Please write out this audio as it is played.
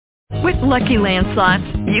With Lucky Land Slots,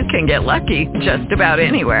 you can get lucky just about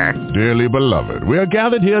anywhere. Dearly beloved, we are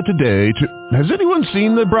gathered here today to... Has anyone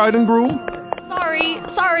seen the bride and groom?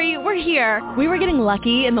 Sorry, we're here. We were getting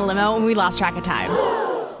lucky in the limo and we lost track of time.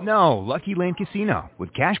 No, Lucky Land Casino,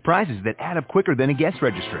 with cash prizes that add up quicker than a guest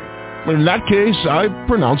registry. In that case, I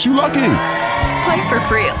pronounce you lucky. Play for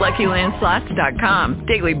free at LuckyLandSlots.com.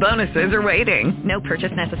 Daily bonuses are waiting. No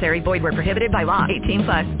purchase necessary. Void where prohibited by law.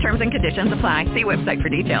 18+. Terms and conditions apply. See website for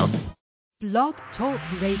details. Blog Talk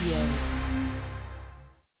Radio.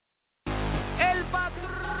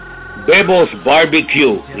 Bebo's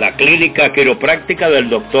Barbecue, la clínica quiropráctica del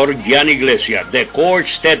Dr. Jan Iglesias, The Core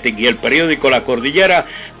Aesthetic y el periódico La Cordillera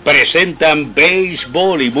presentan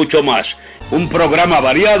Beisbol y mucho más. Un programa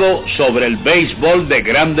variado sobre el béisbol de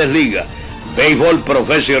Grandes Ligas, béisbol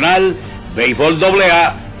profesional, béisbol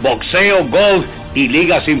AA, boxeo, golf y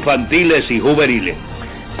ligas infantiles y juveniles.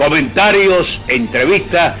 Comentarios,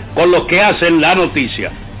 entrevistas con los que hacen la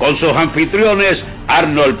noticia, con sus anfitriones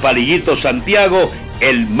Arnold Palillito Santiago,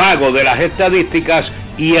 el mago de las estadísticas,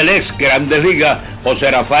 y el ex Grandes Ligas, José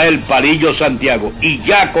Rafael Palillo Santiago. Y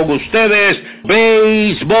ya con ustedes,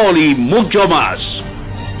 béisbol y mucho más.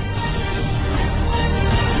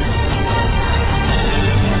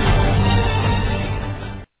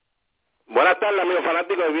 Buenas tardes, amigos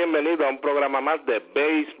fanáticos, y bienvenidos a un programa más de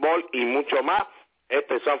béisbol y mucho más.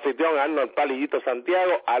 Este es su anfitrión, Arnold Palillito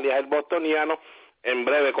Santiago, alias el bostoniano. En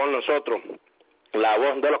breve con nosotros, la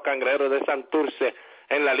voz de los Cangrejeros de Santurce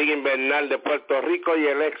en la Liga Invernal de Puerto Rico y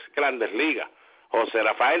el ex Grandes Ligas, José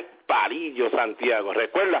Rafael Palillo Santiago.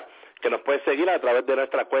 Recuerda que nos puedes seguir a través de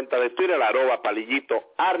nuestra cuenta de Twitter, @Palillito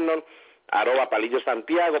Arnold, @Palillo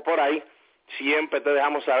Santiago. Por ahí siempre te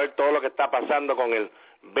dejamos saber todo lo que está pasando con el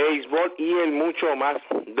béisbol y el mucho más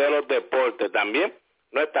de los deportes. También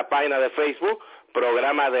nuestra página de Facebook,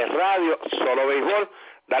 programa de radio, Solo Béisbol.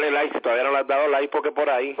 Dale like si todavía no le has dado like, porque por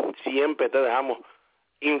ahí siempre te dejamos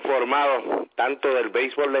informado tanto del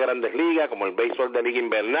béisbol de Grandes Ligas como el béisbol de Liga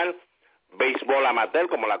Invernal, béisbol amateur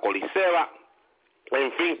como la Coliseba,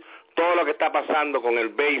 en fin, todo lo que está pasando con el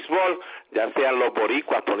béisbol, ya sean los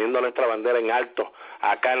boricuas poniendo nuestra bandera en alto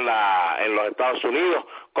acá en los Estados Unidos,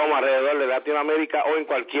 como alrededor de Latinoamérica o en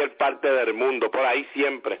cualquier parte del mundo. Por ahí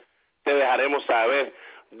siempre te dejaremos saber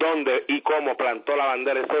dónde y cómo plantó la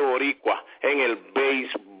bandera ese boricua en el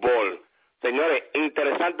béisbol. Señores,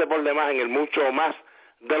 interesante por demás en el mucho más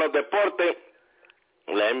de los deportes.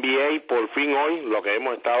 La NBA, por fin hoy, lo que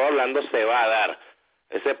hemos estado hablando, se va a dar.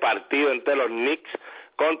 Ese partido entre los Knicks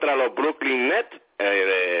contra los Brooklyn Nets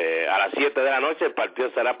a las 7 de la noche. El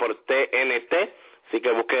partido será por TNT, así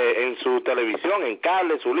que busque en su televisión, en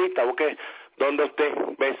cable, su lista, busque donde usted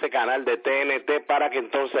ve ese canal de TNT para que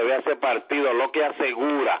entonces vea ese partido. Lo que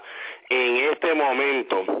asegura en este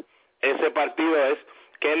momento ese partido es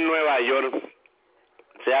que en Nueva York,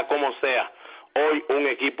 sea como sea, hoy un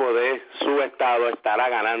equipo de su estado estará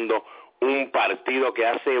ganando un partido que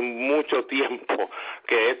hace mucho tiempo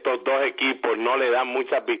que estos dos equipos no le dan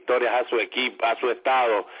muchas victorias a su equipo, a su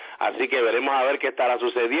estado. Así que veremos a ver qué estará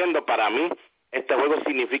sucediendo. Para mí, este juego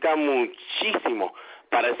significa muchísimo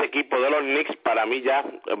para ese equipo de los Knicks. Para mí ya,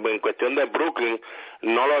 en cuestión de Brooklyn,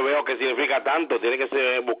 no lo veo que significa tanto. Tiene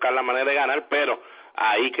que buscar la manera de ganar, pero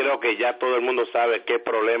ahí creo que ya todo el mundo sabe qué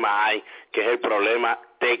problema hay, que es el problema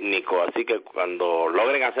técnico. Así que cuando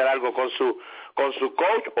logren hacer algo con su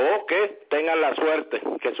coach, o que tengan la suerte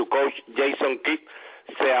que su coach Jason Kidd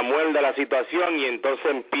se amuelde la situación y entonces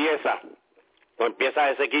empieza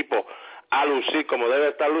ese equipo a lucir como debe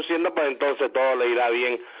estar luciendo, pues entonces todo le irá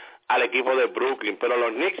bien al equipo de Brooklyn. Pero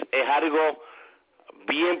los Knicks es algo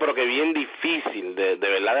bien, pero que bien difícil, de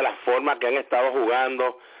verdad, de la forma que han estado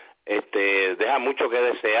jugando. Deja mucho que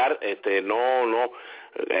desear, no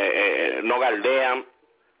galdean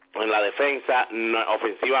en la defensa,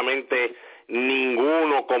 ofensivamente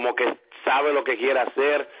ninguno como que sabe lo que quiere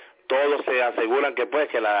hacer. Todos se aseguran que pues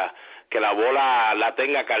que la bola la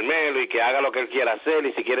tenga Carmelo y que haga lo que él quiera hacer,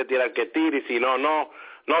 y si quiere tirar que tire, y si no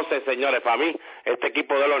sé, señores. Para mí este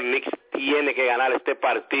equipo de los Knicks tiene que ganar este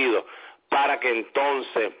partido para que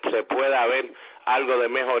entonces se pueda ver algo de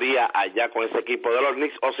mejoría allá con ese equipo de los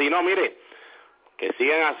Knicks. O si no, mire, que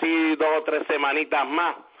sigan así 2 o 3 semanitas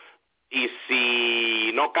más, y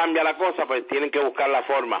si no cambia la cosa, pues tienen que buscar la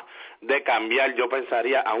forma de cambiar. Yo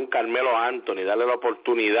pensaría a un Carmelo Anthony, darle la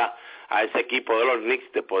oportunidad a ese equipo de los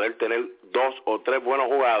Knicks de poder tener 2 o 3 buenos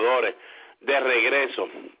jugadores de regreso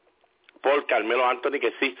por Carmelo Anthony,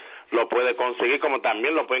 que sí lo puede conseguir, como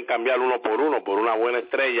también lo pueden cambiar uno por una buena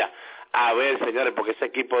estrella. A ver, señores, porque ese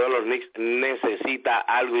equipo de los Knicks necesita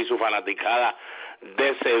algo, y su fanaticada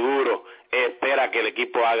de seguro espera que el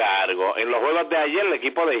equipo haga algo. En los juegos de ayer, el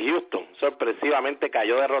equipo de Houston sorpresivamente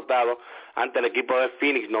cayó derrotado ante el equipo de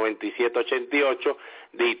Phoenix 97-88.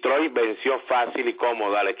 Detroit venció fácil y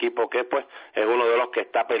cómodo al equipo que pues es uno de los que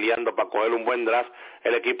está peleando para coger un buen draft.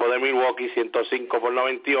 El equipo de Milwaukee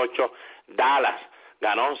 105-98. Dallas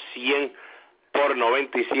ganó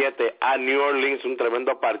 100-97 a New Orleans, un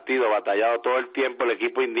tremendo partido batallado todo el tiempo. El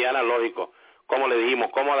equipo Indiana, lógico, como le dijimos,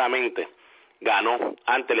 cómodamente ganó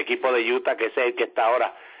ante el equipo de Utah, que es el que está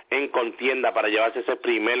ahora en contienda para llevarse ese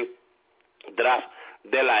primer draft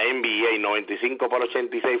de la NBA.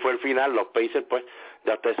 95-86 fue el final. Los Pacers, pues,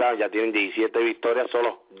 ya ustedes saben, ya tienen 17 victorias,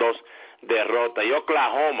 solo 2 derrotas. Y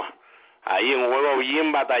Oklahoma, ahí en un juego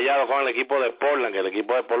bien batallado con el equipo de Portland, que el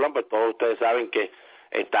equipo de Portland, pues todos ustedes saben que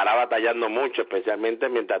estará batallando mucho, especialmente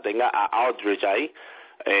mientras tenga a Aldridge ahí,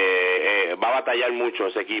 va a batallar mucho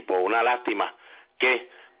ese equipo. Una lástima que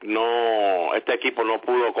este equipo no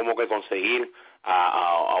pudo como que conseguir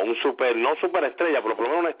a un no superestrella, pero por lo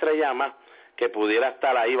menos una estrella más que pudiera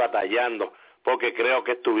estar ahí batallando, porque creo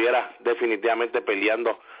que estuviera definitivamente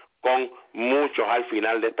peleando con muchos al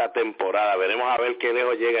final de esta temporada. Veremos a ver qué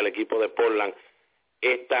lejos llega el equipo de Portland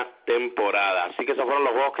esta temporada. Así que esos fueron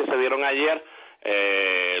los juegos que se dieron ayer.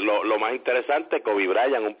 Lo más interesante, Kobe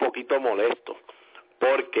Bryant un poquito molesto,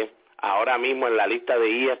 porque ahora mismo en la lista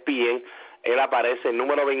de ESPN él aparece el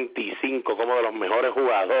número 25 como de los mejores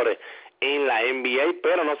jugadores en la NBA,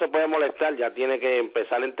 pero no se puede molestar, ya tiene que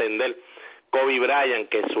empezar a entender Kobe Bryant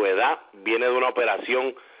que su edad viene de una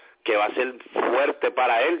operación que va a ser fuerte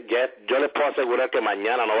para él. Yo les puedo asegurar que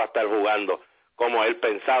mañana no va a estar jugando como él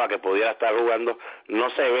pensaba que pudiera estar jugando, no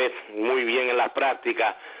se ve muy bien en las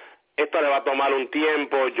prácticas. Esto le va a tomar un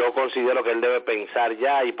tiempo. Yo considero que él debe pensar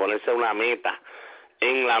ya y ponerse una meta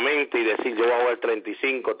en la mente y decir, yo voy a jugar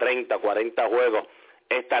 35, 30, 40 juegos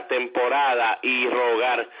esta temporada y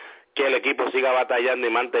rogar que el equipo siga batallando y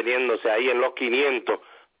manteniéndose ahí en los 500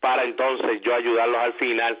 para entonces yo ayudarlos al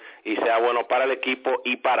final y sea bueno para el equipo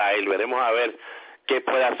y para él. Veremos a ver qué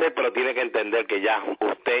puede hacer, pero tiene que entender que ya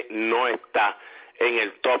usted no está en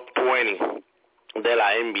el top 20 de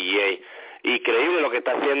la NBA. Increíble lo que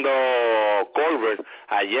está haciendo Colbert.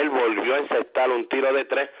 Ayer volvió a encestar un tiro de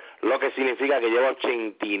 3, lo que significa que lleva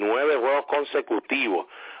 89 juegos consecutivos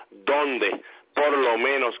donde por lo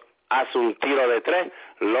menos hace un tiro de 3,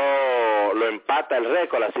 lo empata el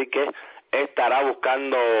récord, así que estará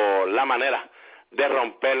buscando la manera de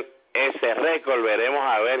romper ese récord. Veremos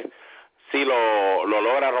a ver si lo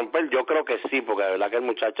logra romper. Yo creo que sí, porque de verdad que el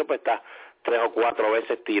muchacho pues está 3 o 4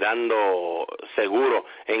 veces tirando seguro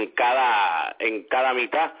en cada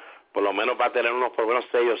mitad, por lo menos va a tener por lo menos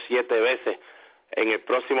 6 o 7 veces en el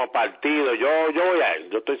próximo partido. Yo voy a él,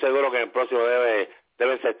 yo estoy seguro que en el próximo debe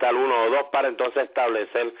encestar 1 o 2 para entonces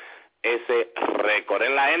establecer ese récord.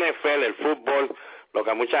 En la NFL, el fútbol, lo que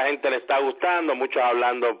a mucha gente le está gustando, muchos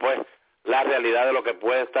hablando pues la realidad de lo que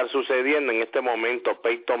puede estar sucediendo en este momento.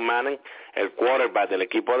 Peyton Manning, el quarterback del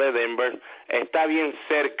equipo de Denver, está bien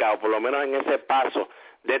cerca, o por lo menos en ese paso,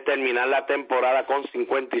 de terminar la temporada con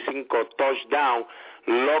 55 touchdowns,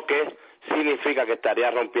 lo que significa que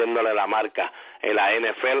estaría rompiéndole la marca en la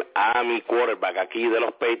NFL a mi quarterback aquí de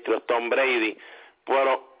los Patriots, Tom Brady.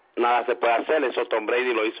 Pero nada se puede hacer, eso Tom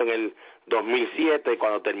Brady lo hizo en el 2007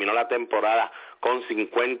 cuando terminó la temporada con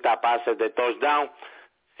 50 pases de touchdown.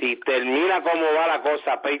 Si termina como va la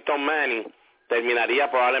cosa, Peyton Manning terminaría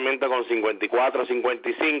probablemente con 54,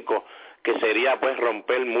 55, que sería pues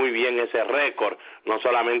romper muy bien ese récord, no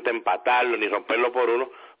solamente empatarlo ni romperlo por uno,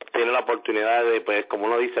 tiene la oportunidad de, pues como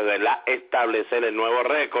uno dice, de establecer el nuevo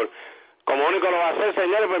récord. Como único lo va a hacer,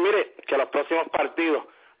 señores, pues mire, que los próximos partidos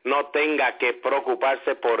no tenga que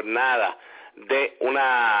preocuparse por nada de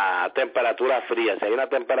una temperatura fría. Si hay una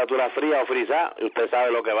temperatura fría o frizada, usted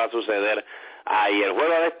sabe lo que va a suceder ahí. El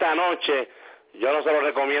juego de esta noche, yo no se lo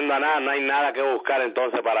recomiendo a nada, no hay nada que buscar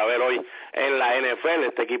entonces para ver hoy en la NFL.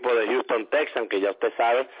 Este equipo de Houston Texans, que ya usted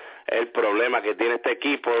sabe el problema que tiene este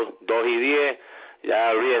equipo, 2-10,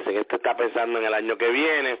 ya olvídese que este está pensando en el año que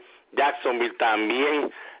viene. Jacksonville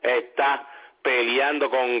también está peleando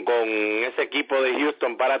con ese equipo de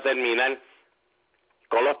Houston para terminar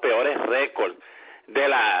con los peores récords de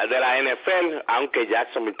la NFL, aunque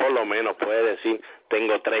Jacksonville por lo menos puede decir,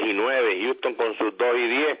 tengo 3-9, Houston con sus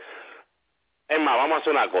 2-10. Es más, vamos a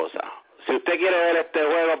hacer una cosa, si usted quiere ver este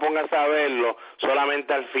juego, póngase a verlo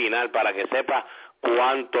solamente al final para que sepa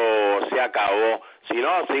cuánto se acabó. Si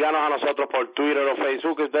no, síganos a nosotros por Twitter o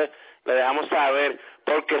Facebook, que usted le dejamos saber,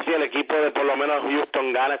 porque si el equipo de por lo menos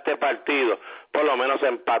Houston gana este partido, por lo menos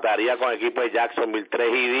empataría con el equipo de Jacksonville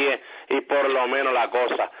 3-10, y por lo menos la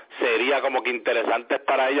cosa sería como que interesante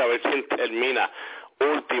para ellos, a ver quién termina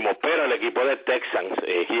último, pero el equipo de Texans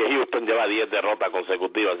y Houston lleva 10 derrotas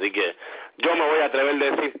consecutivas, así que yo me voy a atrever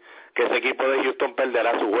a decir que ese equipo de Houston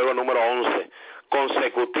perderá su juego número 11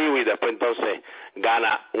 consecutivo y después entonces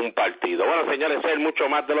gana un partido. Bueno, señores, es mucho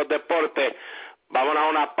más de los deportes. Vámonos a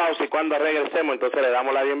una pausa y cuando regresemos entonces le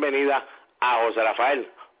damos la bienvenida a José Rafael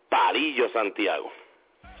Palillo Santiago.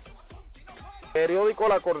 Periódico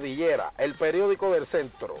La Cordillera, el periódico del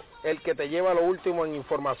centro, el que te lleva lo último en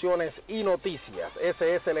informaciones y noticias.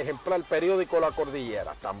 Ese es el ejemplar periódico La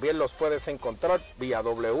Cordillera. También los puedes encontrar vía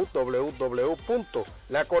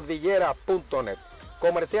www.lacordillera.net.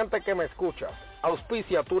 Comerciante que me escuchas,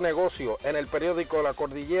 auspicia tu negocio en el periódico La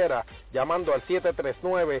Cordillera llamando al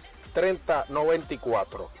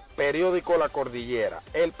 739-3094. Periódico La Cordillera,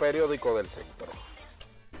 el periódico del centro.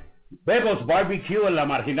 Bebo's Barbecue en la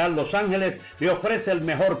Marginal Los Ángeles le ofrece el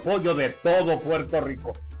mejor pollo de todo Puerto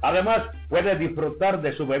Rico. Además, puede disfrutar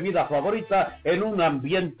de su bebida favorita en un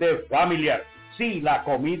ambiente familiar. Si la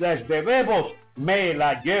comida es de Bebo's, me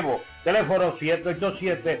la llevo. Teléfono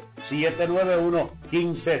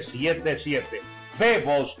 787-791-1577.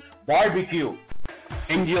 Bebo's Barbecue.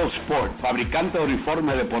 Angel Sport, fabricante de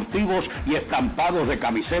uniformes deportivos y estampados de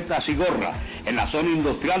camisetas y gorras. En la zona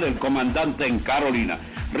industrial El Comandante en Carolina.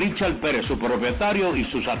 Richard Pérez, su propietario, y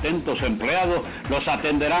sus atentos empleados los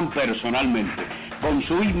atenderán personalmente. Con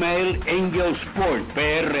su email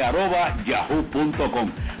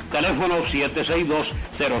angelsportpr@yahoo.com. Teléfono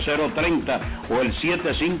 762-0030 o el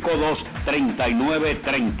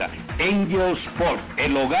 752-3930. Angel Sport,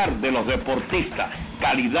 el hogar de los deportistas.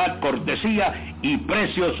 Calidad, cortesía y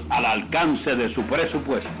precios al alcance de su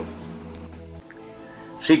presupuesto.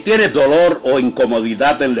 Si tienes dolor o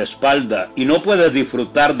incomodidad en la espalda y no puedes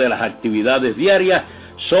disfrutar de las actividades diarias,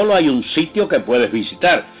 solo hay un sitio que puedes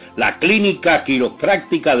visitar, la Clínica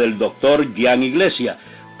Quiropráctica del Dr. Jan Iglesias.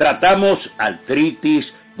 Tratamos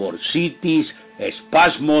artritis, bursitis,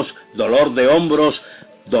 espasmos, dolor de hombros,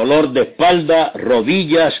 dolor de espalda,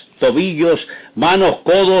 rodillas, tobillos, manos,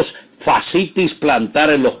 codos, fascitis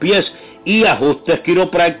plantar en los pies y ajustes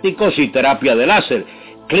quiroprácticos y terapia de láser.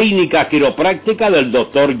 Clínica Quiropráctica del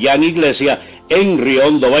Dr. Jan Iglesias en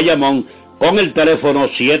Riondo, Bayamón, con el teléfono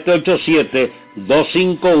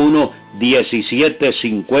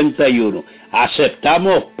 787-251-1751.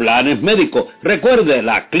 Aceptamos planes médicos. Recuerde,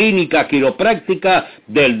 la Clínica Quiropráctica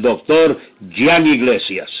del Dr. Jan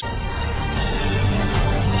Iglesias.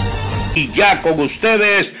 Y ya con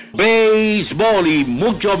ustedes, béisbol y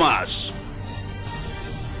mucho más.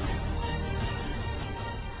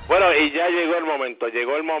 Bueno, y ya llegó el momento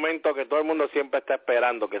que todo el mundo siempre está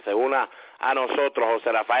esperando, que se una a nosotros,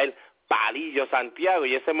 José Rafael Palillo Santiago,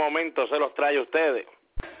 y ese momento se los trae a ustedes.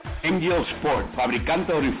 Angel Sport,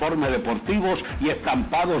 fabricante de uniformes deportivos y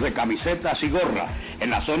estampados de camisetas y gorras. En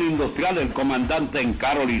la zona industrial El Comandante en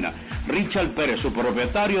Carolina. Richard Pérez, su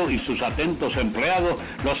propietario, y sus atentos empleados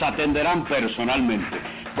los atenderán personalmente.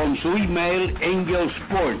 Con su email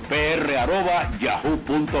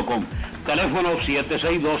angelsportpr@yahoo.com. Teléfono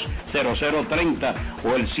 762-0030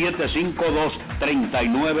 o el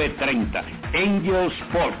 752-3930. Angel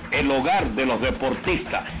Sport, el hogar de los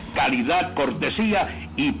deportistas. Calidad,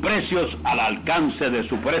 cortesía y precios al alcance de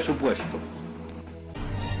su presupuesto.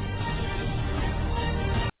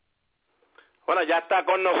 Bueno, ya está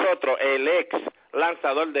con nosotros el ex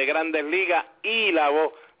lanzador de Grandes Ligas y la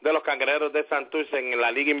voz de los Cangrejeros de Santurce en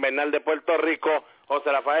la Liga Invernal de Puerto Rico,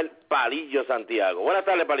 José Rafael Palillo Santiago. Buenas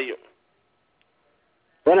tardes, Palillo.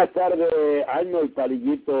 Buenas tardes, Arnold,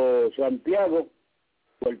 Palillito Santiago.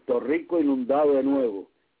 Puerto Rico inundado de nuevo.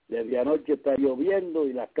 Desde anoche está lloviendo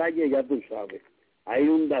y las calles, ya tú sabes, hay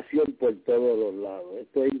inundación por todos los lados.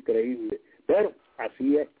 Esto es increíble. Pero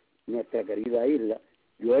así es nuestra querida isla.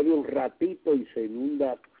 Llueve un ratito y se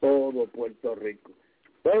inunda todo Puerto Rico.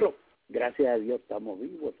 Pero, gracias a Dios, estamos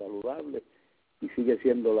vivos, saludables, y sigue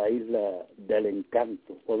siendo la isla del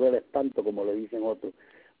encanto, o del espanto, como le dicen otros.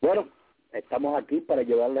 Bueno, estamos aquí para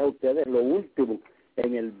llevarles a ustedes lo último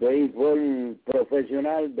en el béisbol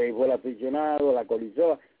profesional, béisbol aficionado, la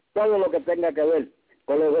colisea, todo lo que tenga que ver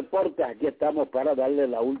con los deportes. Aquí estamos para darles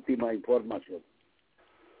la última información.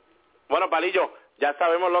 Bueno, Palillo, ya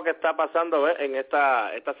sabemos lo que está pasando en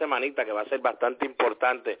esta semanita, que va a ser bastante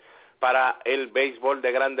importante para el béisbol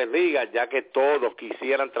de Grandes Ligas, ya que todos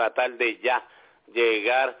quisieran tratar de ya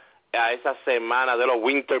llegar a esa semana de los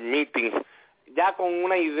Winter Meetings, ya con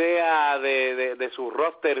una idea de su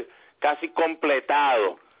roster casi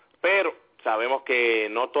completado. Pero sabemos que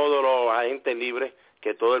no todos los agentes libres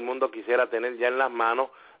que todo el mundo quisiera tener ya en las manos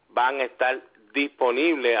van a estar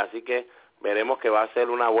disponibles, así que veremos que va a ser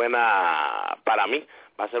una buena, para mí,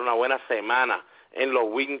 va a ser una buena semana en los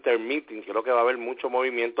winter meetings. Creo que va a haber mucho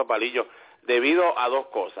movimiento, Palillo, debido a dos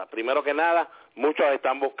cosas. Primero que nada, muchos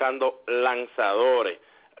están buscando lanzadores.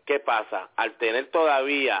 ¿Qué pasa? Al tener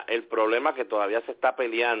todavía el problema que todavía se está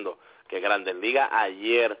peleando, que Grandes Ligas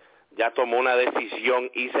ayer ya tomó una decisión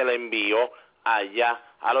y se la envió allá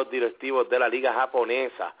a los directivos de la liga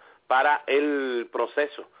japonesa para el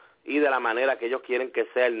proceso y de la manera que ellos quieren que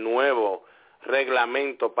sea el nuevo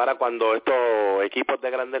reglamento para cuando estos equipos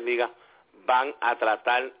de Grandes Ligas van a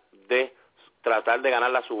tratar de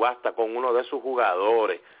ganar la subasta con uno de sus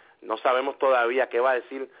jugadores. No sabemos todavía qué va a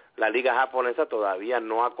decir la liga japonesa, todavía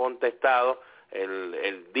no ha contestado.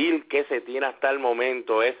 El deal que se tiene hasta el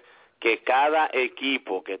momento es que cada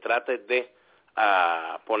equipo que trate de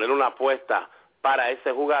poner una apuesta para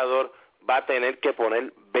ese jugador va a tener que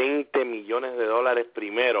poner $20 millones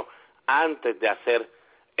primero antes de hacer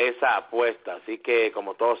esa apuesta. Así que,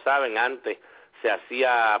 como todos saben, antes se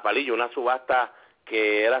hacía, Palillo, una subasta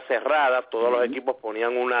que era cerrada, todos los equipos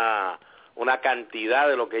ponían una cantidad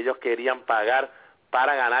de lo que ellos querían pagar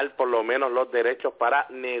para ganar por lo menos los derechos para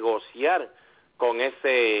negociar con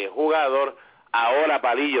ese jugador. Ahora,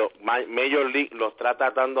 Palillo, Major League lo está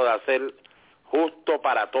tratando de hacer justo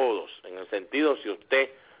para todos, en el sentido, si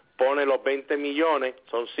usted pone los 20 millones,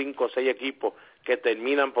 son 5 o 6 equipos que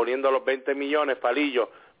terminan poniendo los 20 millones, Palillo,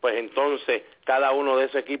 pues entonces cada uno de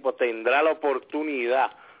esos equipos tendrá la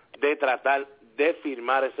oportunidad de tratar de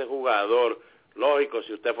firmar ese jugador. Lógico,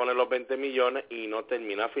 si usted pone los 20 millones y no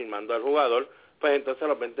termina firmando al jugador, pues entonces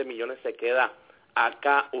los 20 millones se queda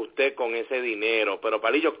acá usted con ese dinero. Pero,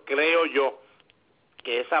 Palillo, creo yo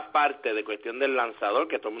que esa parte de cuestión del lanzador,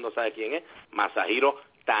 que todo el mundo sabe quién es, Masahiro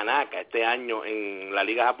Tanaka, este año en la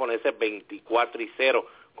liga japonesa es 24-0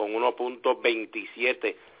 con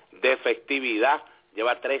 1.27 de efectividad,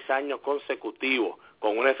 lleva 3 años consecutivos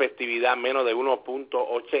con una efectividad menos de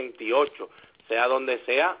 1.88, sea donde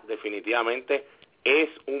sea, definitivamente es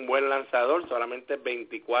un buen lanzador, solamente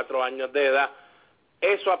 24 años de edad.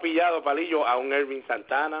 Eso ha pillado, Palillo, a un Ervin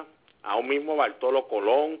Santana, a un mismo Bartolo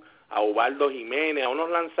Colón, a Ubaldo Jiménez, a unos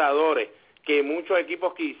lanzadores que muchos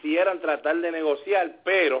equipos quisieran tratar de negociar,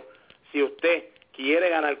 pero si usted quiere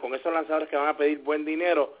ganar con esos lanzadores que van a pedir buen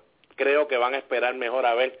dinero, creo que van a esperar mejor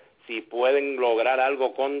a ver si pueden lograr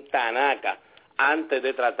algo con Tanaka antes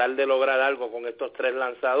de tratar de lograr algo con estos 3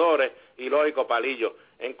 lanzadores. Y lógico, Palillo,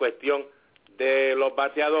 en cuestión de los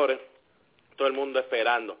bateadores, todo el mundo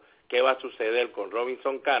esperando qué va a suceder con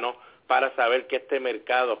Robinson Cano para saber que este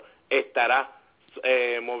mercado estará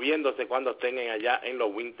moviéndose cuando estén allá en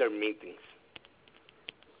los winter meetings.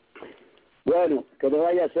 Bueno, que no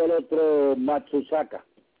vaya a ser otro Matsusaka,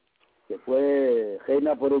 que fue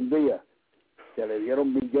reina por un día, que le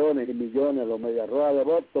dieron millones y millones a los Mediarrojas de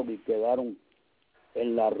Boston y quedaron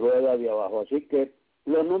en la rueda de abajo. Así que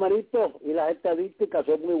los numeritos y las estadísticas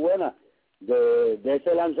son muy buenas de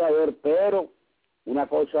ese lanzador, pero una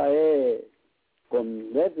cosa es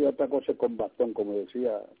con net y otra cosa es con bastón, como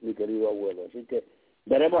decía mi querido abuelo. Así que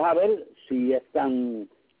veremos a ver si es tan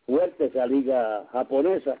fuerte esa liga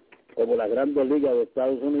japonesa como la Grandes Ligas de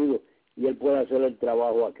Estados Unidos y él puede hacer el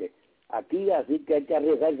trabajo aquí, así que hay que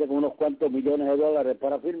arriesgarse con unos cuantos millones de dólares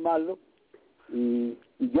para firmarlo y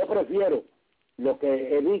yo prefiero lo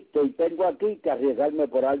que he visto y tengo aquí que arriesgarme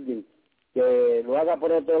por alguien que lo haga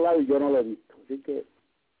por otro lado y yo no lo he visto. Así que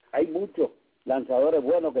hay muchos lanzadores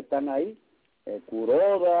buenos que están ahí,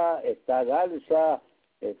 Kuroda, está Garza,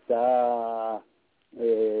 está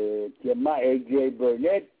 ¿quién más? AJ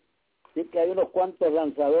Burnett. Así que hay unos cuantos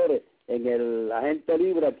lanzadores en el agente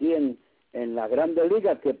libre aquí en las Grandes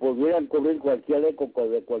Ligas que pudieran cubrir cualquier eco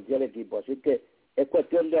de cualquier equipo. Así que es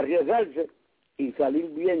cuestión de arriesgarse y salir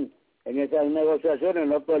bien en esas negociaciones.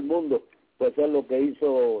 No todo el mundo puede ser lo que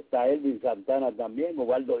hizo Elvin Santana también,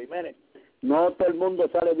 Ubaldo Jiménez. No todo el mundo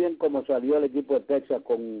sale bien como salió el equipo de Texas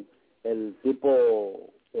con el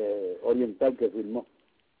tipo oriental que firmó.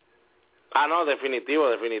 No, definitivo.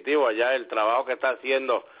 Allá el trabajo que está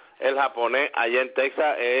haciendo el japonés allá en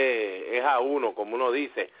Texas es a uno, como uno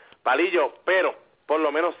dice. Palillo, pero por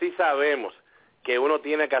lo menos sí sabemos que uno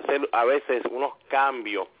tiene que hacer a veces unos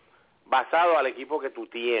cambios basados al equipo que tú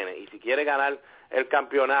tienes. Y si quieres ganar el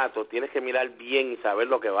campeonato, tienes que mirar bien y saber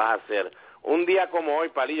lo que vas a hacer. Un día como hoy,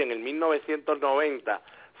 Palillo, en el 1990,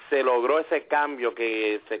 se logró ese cambio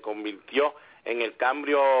que se convirtió en el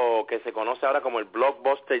cambio que se conoce ahora como el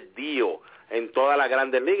blockbuster deal en todas las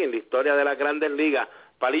Grandes Ligas, en la historia de las Grandes Ligas,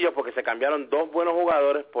 Palillo, porque se cambiaron 2 buenos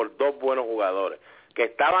jugadores por 2 buenos jugadores que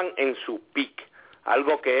estaban en su peak,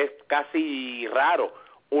 algo que es casi raro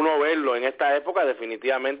uno verlo en esta época.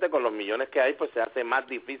 Definitivamente con los millones que hay, pues se hace más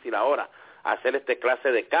difícil ahora hacer este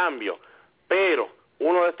clase de cambio, pero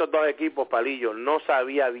uno de estos dos equipos, Palillo, no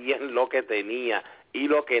sabía bien lo que tenía y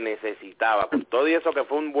lo que necesitaba. Con todo y eso que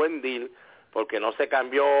fue un buen deal, porque no se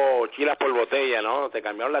cambió chilas por botella, ¿no? Se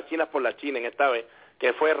cambiaron las chinas por la china en esta vez,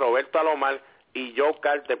 que fue Roberto Alomar y Joe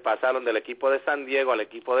Carter pasaron del equipo de San Diego al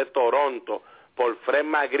equipo de Toronto por Fred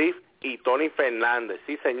McGriff y Tony Fernández.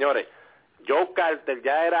 Sí, señores, Joe Carter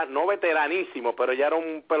ya era, no veteranísimo, pero ya era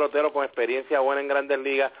un pelotero con experiencia buena en Grandes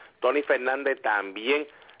Ligas. Tony Fernández también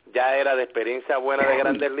ya era de experiencia buena de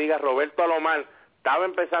Grandes Ligas. Roberto Alomar estaba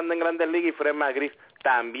empezando en Grandes Ligas y Fred McGriff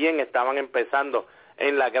también estaban empezando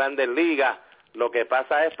en las Grandes Ligas. Lo que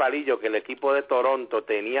pasa es, Palillo, que el equipo de Toronto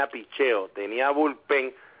tenía picheo, tenía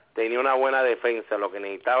bullpen, tenía una buena defensa. Lo que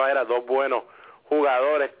necesitaba era dos buenos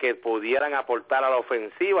jugadores que pudieran aportar a la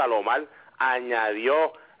ofensiva. Alomar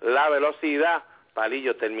añadió la velocidad.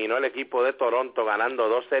 Palillo, terminó el equipo de Toronto ganando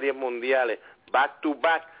 2 series mundiales back to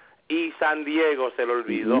back, y San Diego se le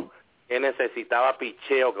olvidó que necesitaba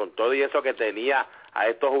picheo con todo y eso que tenía a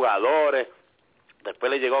estos jugadores. Después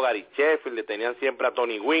le llegó Gary Sheffield, le tenían siempre a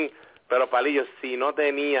Tony Gwynn, pero Palillo, si no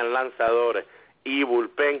tenían lanzadores y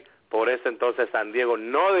bullpen, por eso entonces San Diego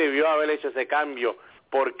no debió haber hecho ese cambio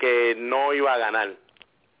porque no iba a ganar.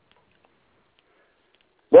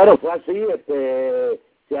 Bueno, fue así,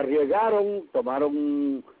 se arriesgaron,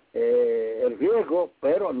 tomaron el riesgo,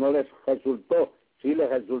 pero no les resultó. Sí les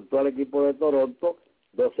resultó al equipo de Toronto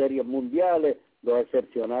 2 series mundiales, 2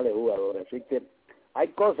 excepcionales jugadores. Así que hay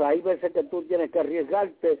cosas, hay veces que tú tienes que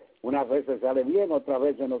arriesgarte, unas veces sale bien, otras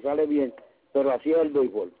veces no sale bien, pero así es el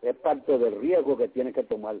béisbol, es parte del riesgo que tienes que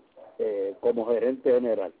tomar como gerente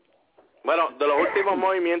general. Bueno, de los últimos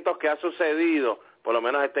movimientos que ha sucedido, por lo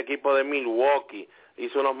menos este equipo de Milwaukee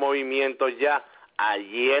hizo unos movimientos ya.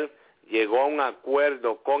 Ayer llegó a un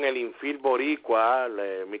acuerdo con el infield boricua,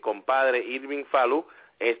 mi compadre Irving Falú,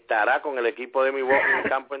 estará con el equipo de Milwaukee en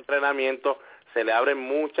campo de entrenamiento. Se le abren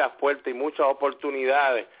muchas puertas y muchas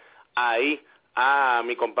oportunidades ahí a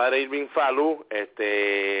mi compadre Irving Falú,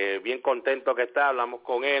 bien contento que está, hablamos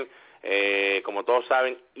con él. Como todos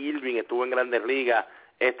saben, Irving estuvo en Grandes Ligas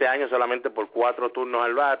este año solamente por 4 turnos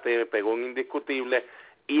al bate, pegó un indiscutible,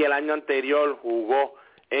 y el año anterior jugó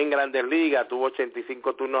en Grandes Ligas, tuvo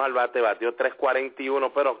 85 turnos al bate, batió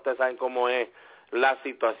 3.41, pero ustedes saben cómo es la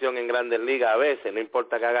situación en Grandes Ligas. A veces, no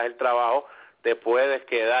importa que hagas el trabajo, te puedes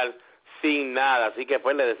quedar sin nada. Así que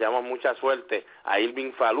pues le deseamos mucha suerte a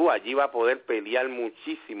Irving Falú. Allí va a poder pelear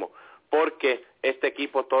muchísimo, porque este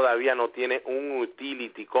equipo todavía no tiene un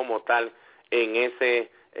utility como tal en ese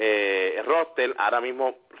roster. Ahora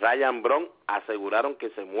mismo Ryan Braun aseguraron que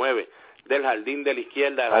se mueve del jardín de la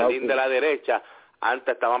izquierda al jardín de la derecha.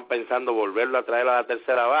 Antes estaban pensando volverlo a traer a la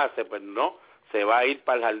tercera base, pues no, se va a ir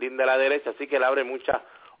para el jardín de la derecha, así que le abre muchas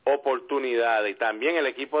oportunidades. Y también el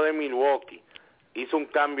equipo de Milwaukee hizo un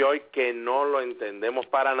cambio hoy que no lo entendemos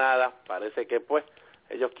para nada. Parece que pues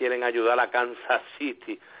ellos quieren ayudar a Kansas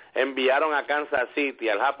City. Enviaron a Kansas City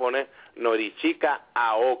al japonés Norichika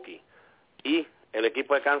Aoki, y el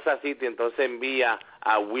equipo de Kansas City entonces envía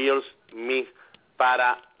a Will Smith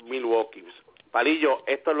para Milwaukee. Palillo,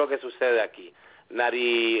 esto es lo que sucede aquí.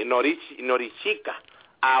 Norichika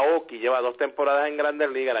Aoki lleva 2 temporadas en Grandes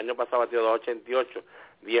Ligas. El año pasado batió 2.88,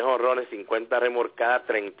 10 honrones, 50 remorcadas,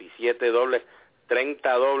 37 dobles,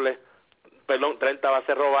 30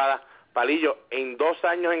 bases robadas. Palillo, en 2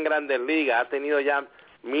 años en Grandes Ligas ha tenido ya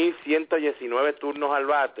 1.119 turnos al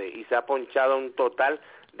bate y se ha ponchado un total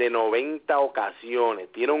de 90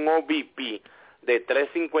 ocasiones. Tiene un OBP de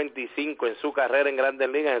 3.55 en su carrera en Grandes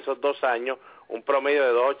Ligas en esos 2 años, un promedio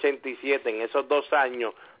de 2.87 en esos 2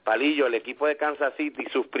 años. Palillo, el equipo de Kansas City,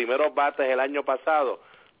 sus primeros bates el año pasado,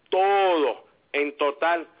 todos en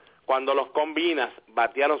total, cuando los combinas,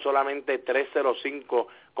 batearon solamente 3.05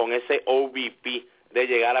 con ese OBP de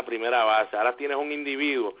llegar a primera base. Ahora tienes un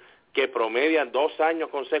individuo que promedia 2 años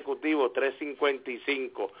consecutivos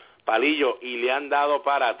 3.55, Palillo, y le han dado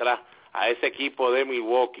para atrás a ese equipo de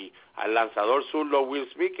Milwaukee, al lanzador zurdo Will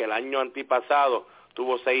Smith, que el año antipasado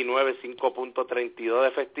tuvo 6.9, 5.32 de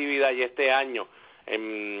efectividad, y este año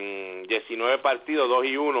en 19 partidos,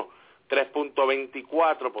 2-1,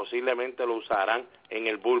 3.24, posiblemente lo usarán en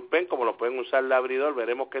el bullpen, como lo pueden usar el abridor.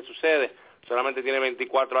 Veremos qué sucede. Solamente tiene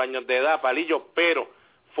 24 años de edad, Palillo, pero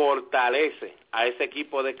fortalece a ese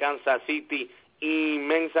equipo de Kansas City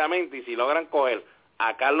inmensamente, y si logran coger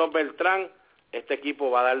a Carlos Beltrán, este equipo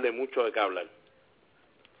va a dar de mucho de qué hablar.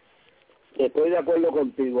 Estoy de acuerdo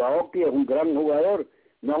contigo. Aoki es un gran jugador,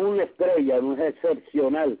 no es una estrella, no es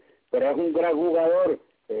excepcional, pero es un gran jugador.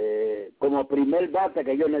 Como primer bate,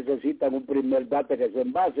 que ellos necesitan un primer bate que se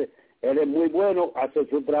envase, él es muy bueno, hace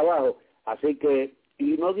su trabajo, así que,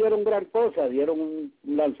 y no dieron gran cosa, dieron un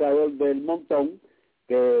lanzador del montón,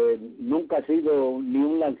 que nunca ha sido ni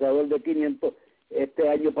un lanzador de 500. Este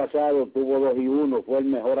año pasado tuvo 2-1, fue el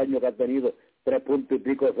mejor año que ha tenido, 3 puntos y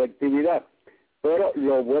pico de efectividad. Pero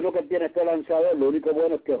lo bueno que tiene este lanzador, lo único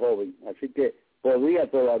bueno es que es joven, así que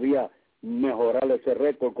podría todavía mejorar ese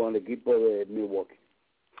récord con el equipo de Milwaukee.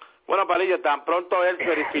 Bueno, Palillo, tan pronto él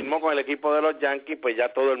se firmó con el equipo de los Yankees, pues ya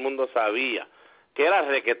todo el mundo sabía que era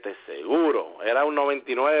requete seguro, era un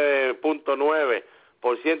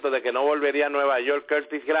 99.9% de que no volvería a Nueva York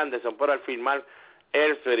Curtis Granderson, pero al firmar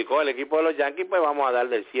él se dedicó al equipo de los Yankees, pues vamos a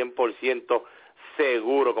darle el 100%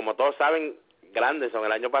 seguro. Como todos saben, Granderson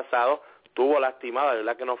el año pasado tuvo lastimado, la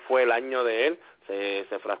verdad que no fue el año de él,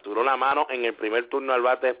 se fracturó la mano en el primer turno al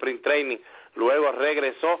bate de Spring Training, luego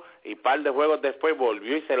regresó y par de juegos después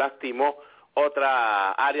volvió y se lastimó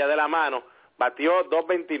otra área de la mano. Batió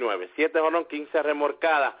 2.29, 7 jonrones, 15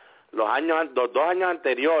 remorcadas. Los 2 años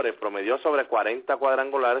anteriores promedió sobre 40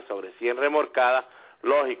 cuadrangulares, sobre 100 remorcadas.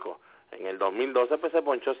 Lógico, en el 2012 pues se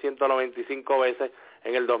ponchó 195 veces,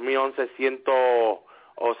 en el 2011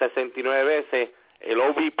 169 veces. El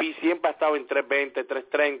OVP siempre ha estado en 320,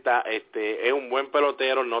 330. Es un buen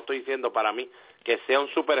pelotero, no estoy diciendo para mí que sea un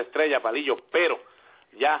superestrella, Palillo, pero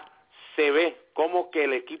ya se ve como que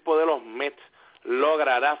el equipo de los Mets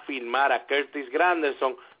logrará firmar a Curtis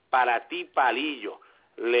Granderson. Para ti, Palillo,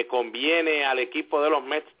 ¿le conviene al equipo de los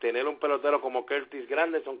Mets tener un pelotero como Curtis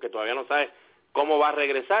Granderson, que todavía no sabe cómo va a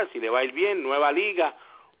regresar, si le va a ir bien, nueva liga,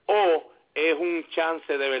 o es un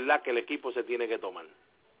chance de verdad que el equipo se tiene que tomar?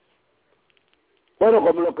 Bueno,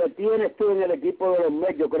 como lo que tienes tú en el equipo de los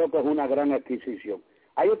Mets, yo creo que es una gran adquisición.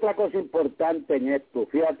 Hay otra cosa importante en esto,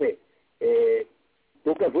 fíjate,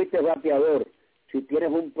 tú que fuiste bateador, si tienes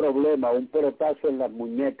un problema, un pelotazo en las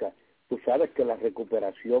muñecas, tú sabes que la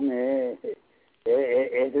recuperación es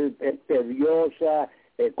tediosa,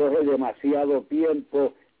 coge demasiado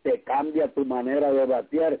tiempo, te cambia tu manera de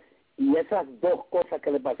batear, y esas dos cosas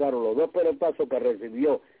que le pasaron, los 2 pelotazos que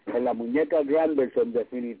recibió en la muñeca Granderson,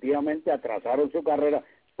 definitivamente atrasaron su carrera,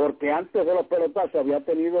 porque antes de los pelotazos había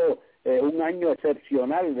tenido un año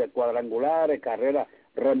excepcional de cuadrangulares, carreras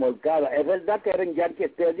remolcadas. Es verdad que era en Yankee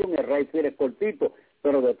Stadium, el right field es cortito,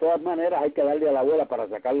 pero de todas maneras hay que darle a la bola para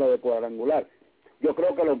sacarlo de cuadrangular. Yo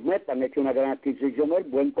creo que los Mets han hecho una gran adquisición, es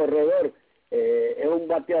buen corredor, es un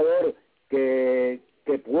bateador que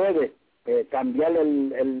puede cambiar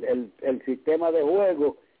el sistema de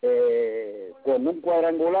juego con un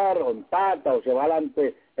cuadrangular, o empata, o se va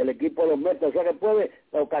adelante el equipo de los Mets, o sea que puede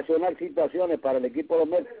ocasionar situaciones para el equipo de los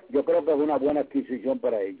Mets. Yo creo que es una buena adquisición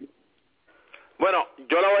para ellos. Bueno,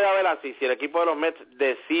 yo lo voy a ver así, si el equipo de los Mets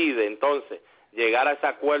decide entonces llegar a ese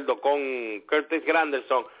acuerdo con Curtis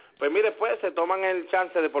Granderson, pues mire, pues se toman el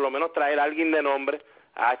chance de por lo menos traer a alguien de nombre.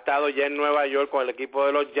 Ha estado ya en Nueva York con el equipo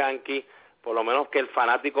de los Yankees, por lo menos que el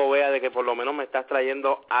fanático vea de que por lo menos me estás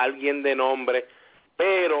trayendo a alguien de nombre.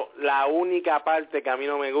 Pero la única parte que a mí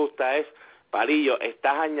no me gusta es, Palillo,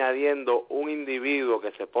 estás añadiendo un individuo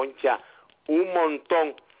que se poncha un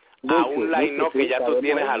montón a un line-up que ya tú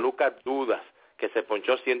tienes a Lucas Dudas, que se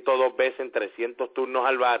ponchó 102 veces en 300 turnos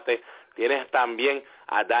al bate. Tienes también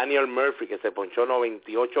a Daniel Murphy, que se ponchó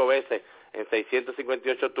 98 veces en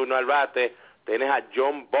 658 turnos al bate. Tienes a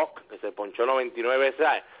John Buck, que se ponchó 99 veces.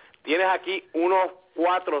 ¿Sabes? Tienes aquí unos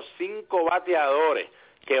 4 o 5 bateadores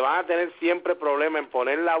que van a tener siempre problemas en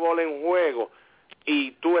poner la bola en juego,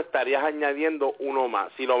 y tú estarías añadiendo uno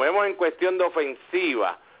más. Si lo vemos en cuestión de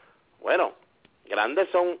ofensiva, bueno,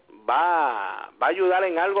 Granderson va a ayudar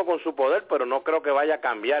en algo con su poder, pero no creo que vaya a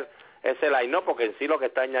cambiar ese line-up, porque en sí lo que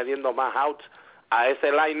está añadiendo más outs a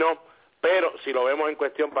ese line-up. Pero si lo vemos en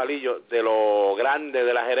cuestión, Palillo, de lo grande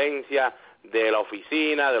de la gerencia, de la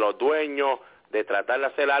oficina, de los dueños, de tratar de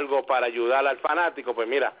hacer algo para ayudar al fanático, pues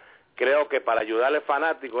mira, creo que para ayudar al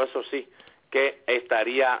fanático, eso sí, que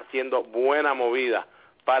estaría siendo buena movida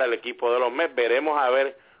para el equipo de los Mets. Veremos a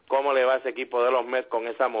ver cómo le va a ese equipo de los Mets con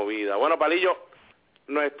esa movida. Bueno, Palillo,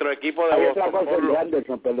 nuestro equipo de Boston... Hay otra cosa en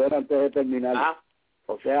Granderson, perdón, antes de terminar.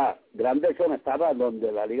 O sea, Granderson estaba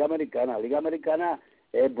donde la Liga Americana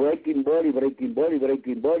es breaking ball y breaking ball y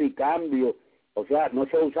breaking ball y cambio. O sea, no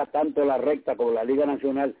se usa tanto la recta como la Liga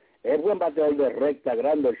Nacional. Es buen bateador de recta,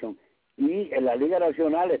 Granderson. Y en la Liga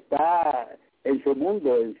Nacional está en su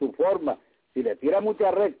mundo, en su forma. Si le tira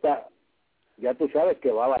mucha recta, ya tú sabes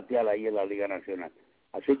que va a batear ahí en la Liga Nacional.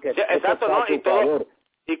 Así que... Sí, exacto, ¿no?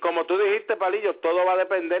 Y como tú dijiste, Palillo, todo va a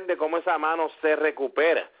depender de cómo esa mano se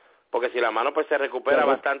recupera. Porque si la mano pues se recupera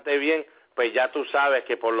bastante bien, pues ya tú sabes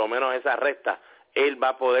que por lo menos esa recta él va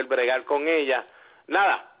a poder bregar con ella.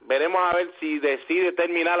 Nada, veremos a ver si decide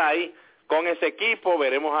terminar ahí con ese equipo,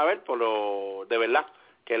 veremos a ver, de verdad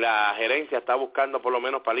que la gerencia está buscando por lo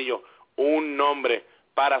menos, Palillo, un nombre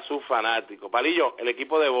para sus fanáticos. Palillo, el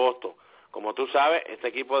equipo de Boston, como tú sabes, este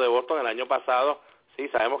equipo de Boston el año pasado, sí,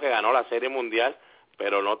 sabemos que ganó la Serie Mundial,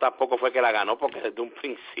 pero no tampoco fue que la ganó porque desde un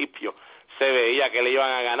principio se veía que le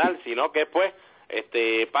iban a ganar, sino que pues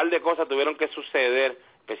par de cosas tuvieron que suceder,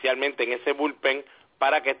 especialmente en ese bullpen,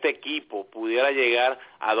 para que este equipo pudiera llegar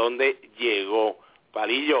a donde llegó.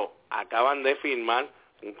 Palillo, acaban de firmar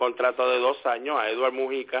un contrato de 2 años a Edward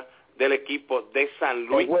Mujica del equipo de San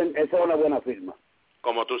Luis. Esa es una buena firma.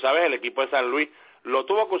 Como tú sabes, el equipo de San Luis lo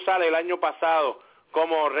tuvo que usar el año pasado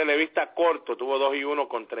como relevista corto, tuvo 2-1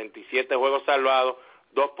 con 37 juegos salvados,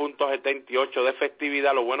 2.78 de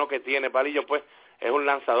efectividad. Lo bueno que tiene Palillo, pues, es un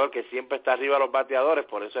lanzador que siempre está arriba de los bateadores,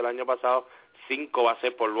 por eso el año pasado 5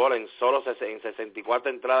 bases por bola en solo en 64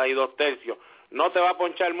 entradas y 2 tercios. No te va a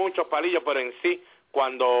ponchar mucho, Palillo, pero en sí,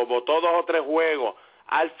 cuando botó 2 o 3 juegos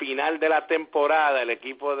al final de la temporada, el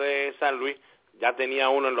equipo de San Luis ya tenía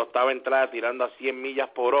uno en la 8ª entrada tirando a 100 millas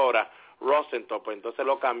por hora, Rosenthal, pues entonces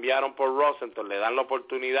lo cambiaron por Rosenthal, le dan la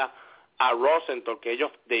oportunidad a Rosenthal, que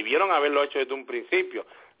ellos debieron haberlo hecho desde un principio,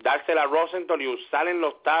 dársela a Rosenthal y usar en la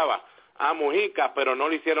 8ª a Mujica, pero no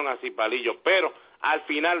lo hicieron así, Palillo, pero al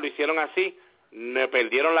final lo hicieron así, me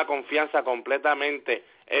perdieron la confianza completamente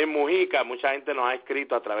en Mujica. Mucha gente nos ha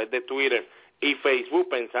escrito a través de Twitter y Facebook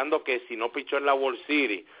pensando que si no pichó en la World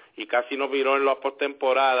Series y casi no viró en la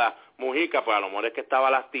postemporada Mujica, pues a lo mejor es que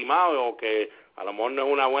estaba lastimado o que a lo mejor no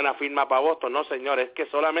es una buena firma para Boston. No, señores, es que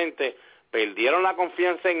solamente perdieron la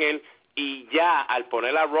confianza en él y ya al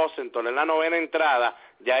poner a Rosenthal en la 9ª entrada,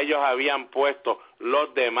 ya ellos habían puesto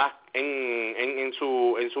los demás en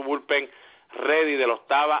su bullpen ready de la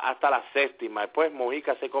 8ª hasta la 7ª. Después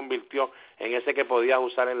Mujica se convirtió en ese que podías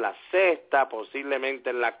usar en la 6ª, posiblemente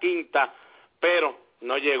en la 5ª, pero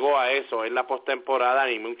no llegó a eso en la postemporada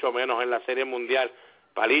ni mucho menos en la Serie Mundial.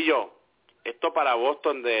 Palillo, esto para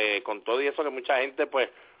Boston, con todo y eso que mucha gente pues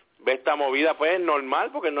ve esta movida, pues es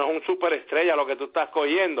normal porque no es un superestrella lo que tú estás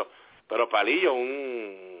cogiendo, pero Palillo,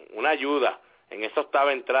 una ayuda en esa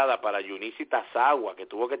 8ª entrada para Yunichi Tazawa, que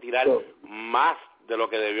tuvo que tirar más de lo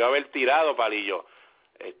que debió haber tirado, Palillo.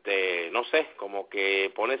 No sé, como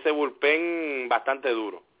que pone ese bullpen bastante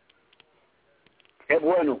duro. Es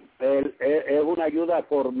bueno, es una ayuda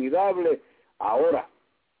formidable. Ahora,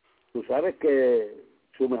 tú sabes que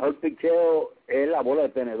su mejor picheo es la bola de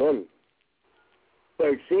tenedor.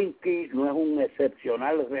 Persinski no es un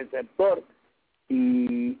excepcional receptor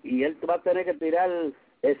y él va a tener que tirar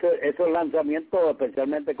esos lanzamientos,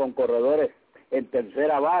 especialmente con corredores en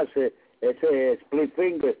tercera base, ese split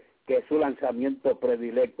finger, que es su lanzamiento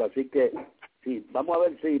predilecto. Así que sí, vamos a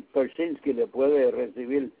ver si Persinski le puede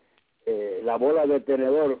recibir la bola de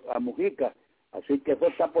tenedor a Mujica. Así que eso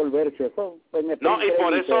está por verse. Eso no, y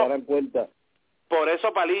por eso se darán cuenta. Por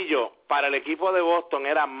eso, Palillo, para el equipo de Boston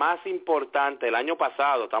era más importante, el año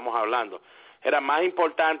pasado estamos hablando, era más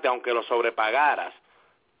importante, aunque lo sobrepagaras,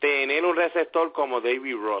 tener un receptor como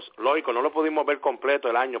David Ross. Lógico, no lo pudimos ver completo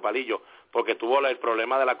el año, Palillo, porque tuvo el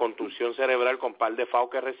problema de la contusión cerebral con par de FAU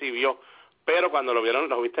que recibió, pero cuando lo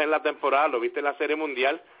viste en la temporada, lo viste en la Serie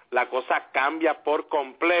Mundial, la cosa cambia por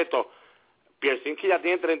completo. Piersinski ya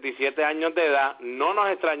tiene 37 años de edad, no nos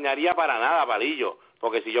extrañaría para nada, Palillo,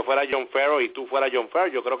 porque si yo fuera John Farrell y tú fueras John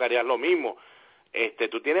Farrell, yo creo que harías lo mismo.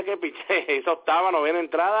 Tú tienes que pichar esa 8ª, 9ª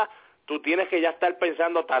entrada, tú tienes que ya estar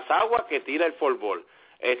pensando Tazawa que tira el foul ball,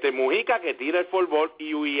 Mujica que tira el foul ball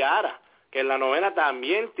y Uihara, que en la 9ª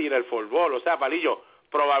también tira el foul ball. O sea, Palillo,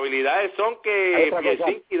 probabilidades son que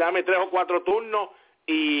Piersinski dame 3 o 4 turnos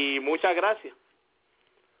y muchas gracias.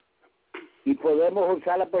 Y podemos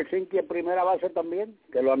usar a Persinski en primera base también,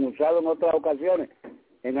 que lo han usado en otras ocasiones,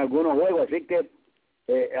 en algunos juegos. Así que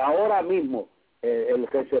ahora mismo el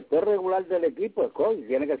receptor regular del equipo es Cody,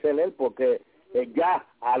 tiene que ser él, porque ya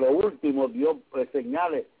a lo último dio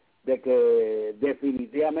señales de que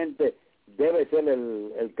definitivamente debe ser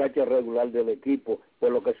el catcher regular del equipo,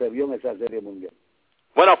 por lo que se vio en esa Serie Mundial.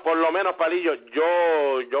 Bueno, por lo menos, Palillo,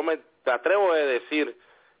 yo me atrevo a decir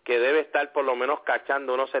que debe estar por lo menos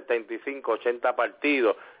cachando unos 75, 80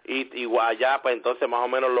 partidos, y allá pues entonces más o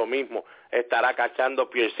menos lo mismo estará cachando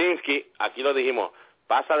Piersinski. Aquí lo dijimos,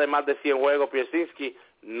 pasa de más de 100 juegos Piersinski,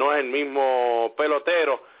 no es el mismo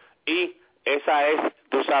pelotero, y esa es,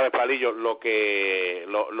 tú sabes, Palillo,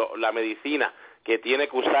 la medicina que tiene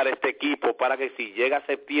que usar este equipo para que si llega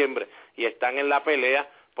septiembre y están en la pelea,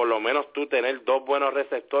 por lo menos tú tener 2 buenos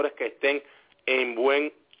receptores que estén en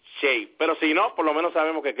buen shape. Pero si no, por lo menos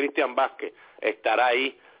sabemos que Cristian Vázquez estará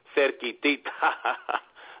ahí cerquitita.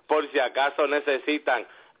 Por si acaso necesitan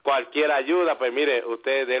cualquier ayuda, pues mire,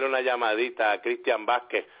 ustedes denle una llamadita a Cristian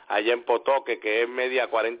Vázquez allá en Potoque, que es media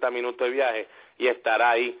 40 minutos de viaje, y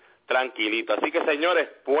estará ahí tranquilito. Así que, señores,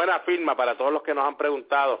 buena firma para todos los que nos han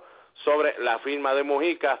preguntado sobre la firma de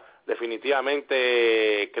Mujica.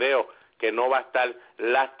 Definitivamente creo que no va a estar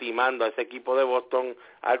lastimando a ese equipo de Boston,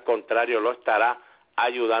 al contrario, lo estará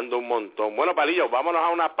ayudando un montón. Bueno, Palillo, vámonos a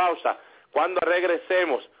una pausa. Cuando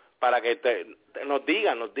regresemos, para que nos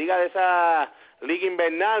diga de esa liga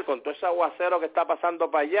invernal, con todo ese aguacero que está pasando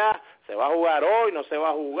para allá, ¿se va a jugar hoy, no se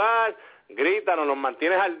va a jugar? Grítanos, nos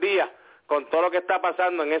mantienes al día con todo lo que está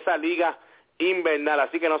pasando en esa liga invernal.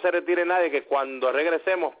 Así que no se retire nadie, que cuando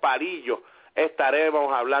regresemos, Palillo,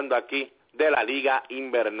 estaremos hablando aquí de la liga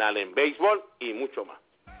invernal en béisbol y mucho más.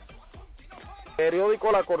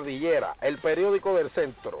 Periódico La Cordillera, el periódico del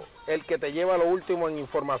centro, el que te lleva lo último en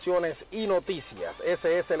informaciones y noticias.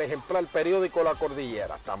 Ese es el ejemplar periódico La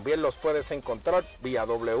Cordillera. También los puedes encontrar vía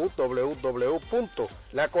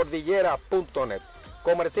www.lacordillera.net.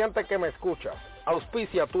 Comerciante que me escuchas,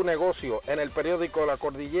 auspicia tu negocio en el periódico La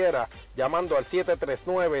Cordillera llamando al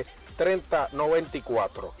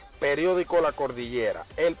 739-3094. Periódico La Cordillera,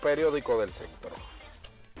 el periódico del centro.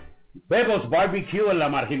 Bebos Barbecue en la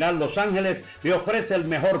Marginal Los Ángeles le ofrece el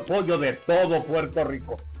mejor pollo de todo Puerto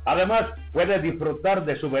Rico. Además, puede disfrutar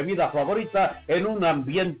de su bebida favorita en un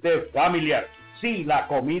ambiente familiar. Si la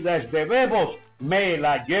comida es de Bebos, me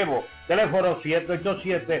la llevo. Teléfono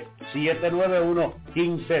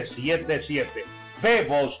 787-791-1577.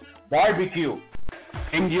 Bebos Barbecue.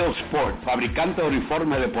 Angel Sport, fabricante de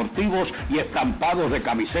uniformes deportivos y estampados de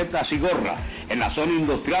camisetas y gorras. En la zona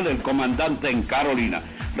industrial El Comandante en Carolina.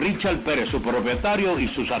 Richard Pérez, su propietario, y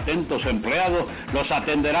sus atentos empleados los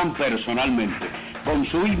atenderán personalmente. Con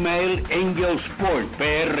su email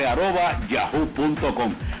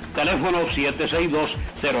angelsportpr@yahoo.com. Teléfono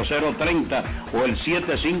 762-0030 o el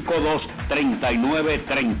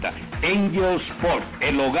 752-3930. Angel Sport,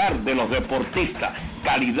 el hogar de los deportistas.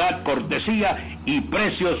 Calidad, cortesía y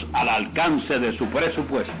precios al alcance de su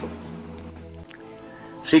presupuesto.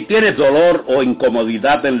 Si tienes dolor o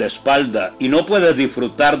incomodidad en la espalda y no puedes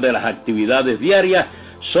disfrutar de las actividades diarias,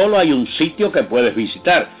 solo hay un sitio que puedes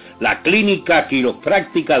visitar: la Clínica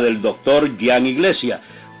Quiropráctica del Dr. Jan Iglesias.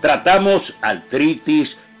 Tratamos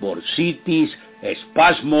artritis, bursitis,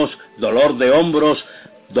 espasmos, dolor de hombros,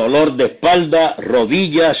 dolor de espalda,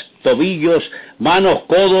 rodillas, tobillos, manos,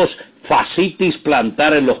 codos, fascitis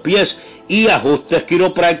plantar en los pies y ajustes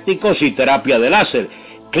quiroprácticos y terapia de láser.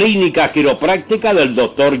 Clínica Quiropráctica del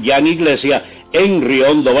Dr. Jan Iglesias en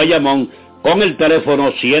Riondo, Bayamón, con el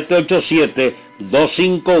teléfono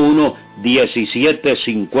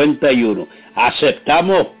 787-251-1751.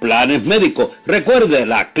 Aceptamos planes médicos. Recuerde,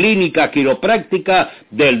 la Clínica Quiropráctica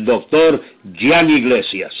del Dr. Jan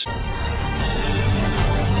Iglesias.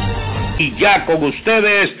 Y ya con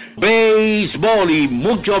ustedes, béisbol y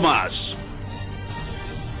mucho más.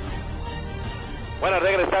 Bueno,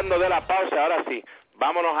 regresando de la pausa, ahora sí,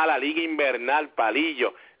 vámonos a la Liga Invernal,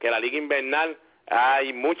 Palillo, que la Liga Invernal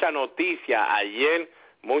hay mucha noticia. Ayer,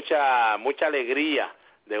 mucha alegría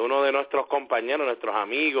de uno de nuestros compañeros, nuestros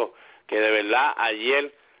amigos, que de verdad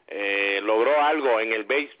ayer logró algo en el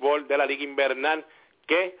béisbol de la Liga Invernal,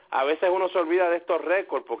 que a veces uno se olvida de estos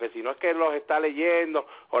récords, porque si no es que los está leyendo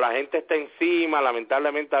o la gente está encima,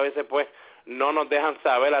 lamentablemente a veces pues no nos dejan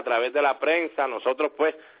saber a través de la prensa. Nosotros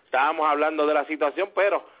pues estábamos hablando de la situación,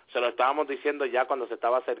 pero se lo estábamos diciendo ya cuando se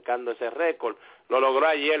estaba acercando ese récord. Lo logró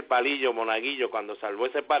ayer Palillo, Monaguillo, cuando salvó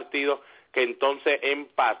ese partido, que entonces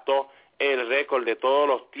empató el récord de todos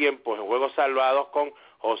los tiempos en juegos salvados con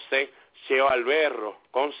José Cheo Alberro,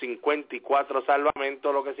 con 54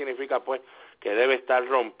 salvamentos, lo que significa pues que debe estar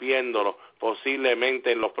rompiéndolo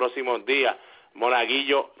posiblemente en los próximos días.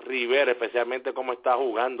 Monaguillo Rivera, especialmente cómo está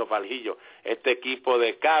jugando Palillo, este equipo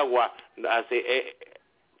de Cagua. Así,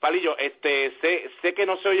 Palillo, sé que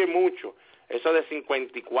no se oye mucho eso de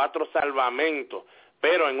 54 salvamentos,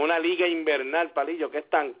 pero en una liga invernal, Palillo, que es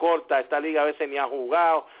tan corta, esta liga a veces ni ha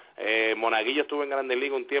jugado. Monaguillo estuvo en Grandes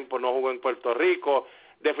Ligas un tiempo, no jugó en Puerto Rico.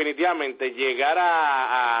 Definitivamente llegar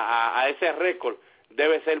a ese récord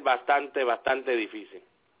debe ser bastante difícil.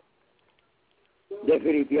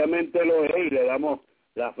 Definitivamente lo es, y le damos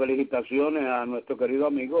las felicitaciones a nuestro querido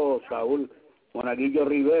amigo Saúl Monaguillo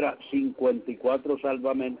Rivera. 54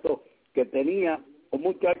 salvamentos que tenía un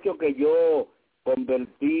muchacho que yo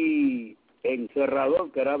convertí en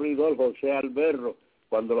cerrador, que era abridor, José Alberro,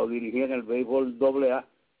 cuando lo dirigía en el béisbol AA,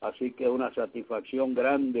 así que una satisfacción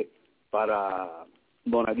grande para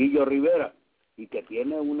Monaguillo Rivera, y que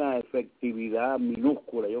tiene una efectividad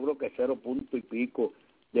minúscula, yo creo que 0 punto y pico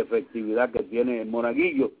de efectividad que tiene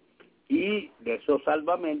Monaguillo, y de esos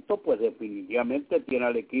salvamentos pues definitivamente tiene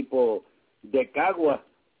al equipo de Cagua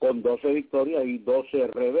con 12 victorias y 12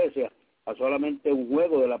 reveses, a solamente un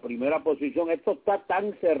juego de la primera posición. Esto está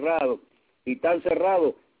tan cerrado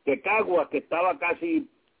que Caguas, que estaba casi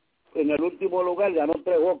en el último lugar, ganó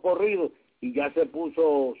 3 juegos corridos y ya se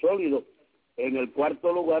puso sólido en el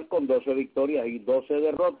cuarto lugar con 12 victorias y 12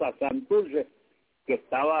 derrotas. Santurce, que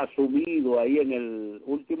estaba sumido ahí en el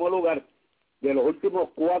último lugar, de los últimos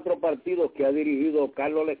 4 partidos que ha dirigido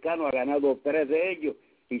Carlos Lescano, ha ganado 3 de ellos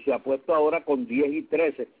y se ha puesto ahora con 10 y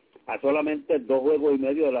 13, a solamente 2 juegos y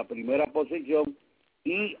medio de la primera posición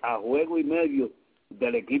y a juego y medio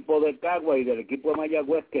del equipo de Caguas y del equipo de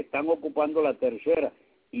Mayagüez, que están ocupando la tercera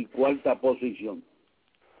y cuarta posición.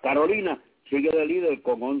 Carolina sigue de líder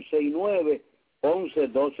con 11 y 9, 11,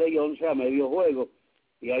 12 y 11 a medio juego,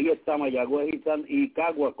 y ahí está Mayagüez y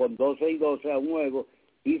Caguas con 12 y 12 a un juego,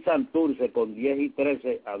 y Santurce con 10 y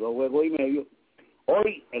 13 a 2 juegos y medio.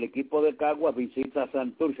 Hoy el equipo de Caguas visita a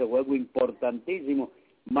Santurce, juego importantísimo.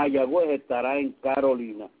 Mayagüez estará en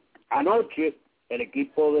Carolina. Anoche el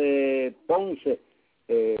equipo de Ponce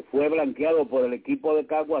fue blanqueado por el equipo de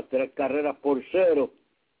Caguas 3-0.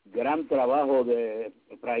 Gran trabajo de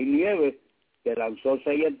Efraín Nieves, que lanzó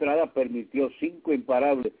 6 entradas, permitió 5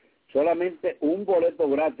 imparables. Solamente un boleto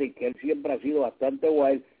gratis, que él siempre ha sido bastante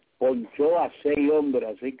wild, ponchó a 6 hombres,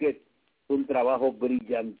 así que un trabajo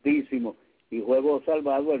brillantísimo. Y juego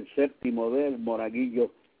salvado el 7º del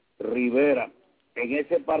Monaguillo Rivera. En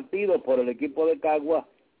ese partido, por el equipo de Caguas,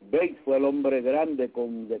 Bates fue el hombre grande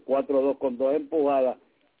de 4-2 con 2 empujadas,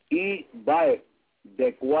 y Baez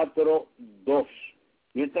de 4-2.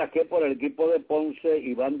 Mientras que por el equipo de Ponce,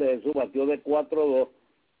 Iván de Jesús batió de 4-2,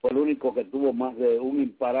 fue el único que tuvo más de un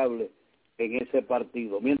imparable en ese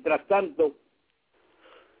partido. Mientras tanto,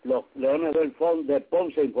 los Leones de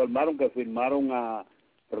Ponce informaron que firmaron a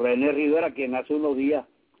René Rivera, quien hace unos días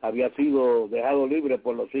había sido dejado libre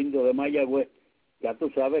por los Indios de Mayagüez. Ya tú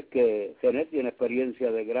sabes que René tiene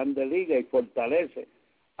experiencia de Grandes Ligas y fortalece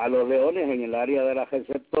a los Leones en el área de la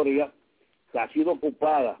receptoría, que ha sido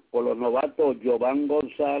ocupada por los novatos Giovanni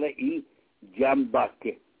González y Jan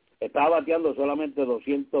Vázquez. Estaba bateando solamente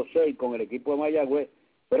 206 con el equipo de Mayagüez,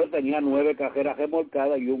 pero tenía 9 carreras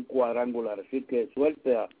remolcadas y un cuadrangular. Así que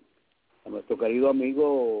suerte a nuestro querido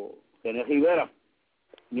amigo René Rivera.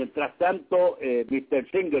 Mientras tanto, Mr.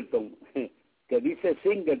 Singleton, que dice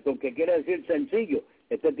Singleton, que quiere decir sencillo.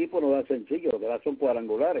 Este tipo no da sencillo, lo que da son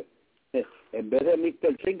cuadrangulares. En vez de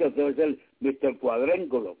Mr. Singleton, debe ser Mr.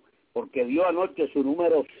 Cuadrángulo, porque dio anoche su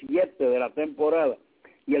número 7 de la temporada.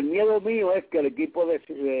 Y el miedo mío es que el equipo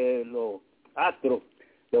de los Astros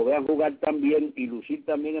lo vean jugar también y lucir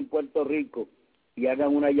también en Puerto Rico, y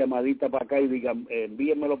hagan una llamadita para acá y digan,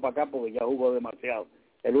 envíenmelo para acá porque ya jugó demasiado.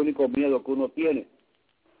 El único miedo que uno tiene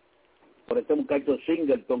por este muchacho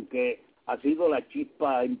Singleton, que ha sido la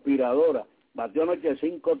chispa inspiradora. Batió anoche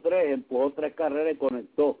 5-3, empujó 3 carreras y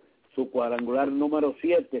conectó su cuadrangular número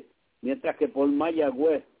 7, mientras que por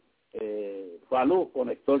Mayagüez, Falú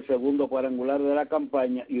conectó el segundo cuadrangular de la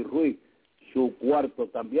campaña y Ruiz su cuarto.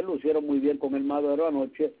 También lo hicieron muy bien con el madero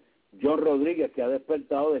anoche John Rodríguez, que ha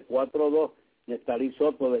despertado de 4-2, Nestalí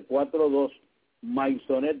Soto de 4-2,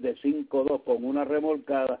 Maisonet de 5-2 con una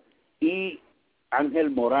remolcada, y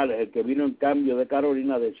Ángel Morales, el que vino en cambio de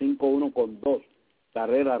Carolina, de 5-1 con 2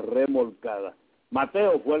 carreras remolcadas.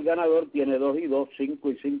 Mateo fue el ganador, tiene 2-2, 5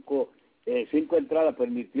 entradas,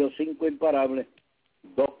 permitió 5 imparables,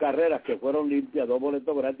 2 carreras que fueron limpias, 2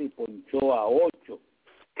 boletos gratis, ponchó a 8.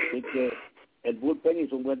 Así que el bullpen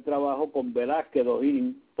hizo un buen trabajo con Velázquez, 2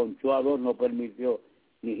 innings, ponchó a 2, no permitió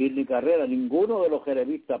ni hit ni carrera. Ninguno de los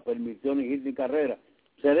jerevistas permitió ni hit ni carrera.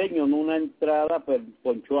 Cedeño en una entrada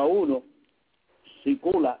ponchó a 1.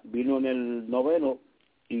 Sicula vino en el 9º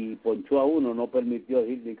y ponchó a 1, no permitió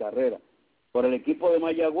hit ni carrera. Por el equipo de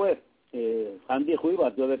Mayagüez, Andy Ruiz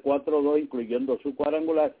batió de 4-2, incluyendo su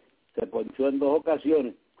cuadrangular, se ponchó en 2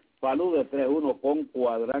 ocasiones. Falú de 3-1 con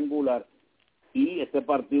cuadrangular, y este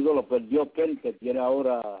partido lo perdió Ken, que tiene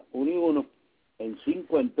ahora 1-1 en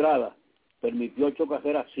 5 entradas, permitió 8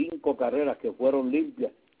 carreras, 5 carreras que fueron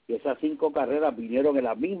limpias, y esas 5 carreras vinieron en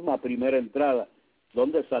la misma primera entrada,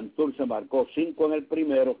 donde Santurce marcó 5 en el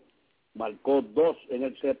primero, marcó 2 en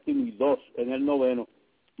el 7º y 2 en el 9º.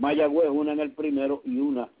 Mayagüez 1 en el primero y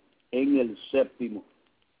 1 en el 7º.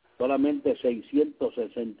 Solamente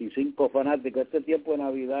 665 fanáticos. Este tiempo de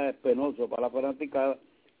Navidad es penoso para la fanaticada.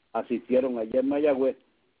 Asistieron ayer en Mayagüez,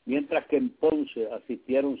 mientras que en Ponce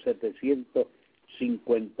asistieron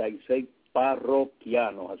 756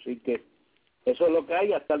 parroquianos. Así que eso es lo que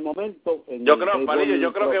hay hasta el momento. Yo creo, Palillo,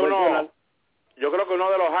 yo creo que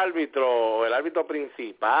uno de los árbitros, el árbitro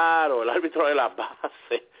principal o el árbitro de la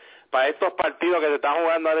base, para estos partidos que se están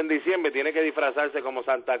jugando ahora en diciembre, tiene que disfrazarse como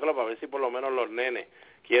Santa Claus para ver si por lo menos los nenes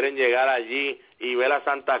quieren llegar allí y ver a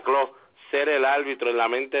Santa Claus ser el árbitro en la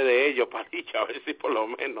mente de ellos, Palillo, a ver si por lo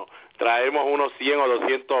menos traemos unos 100 o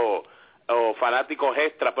 200 fanáticos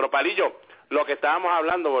extra. Pero Palillo, lo que estábamos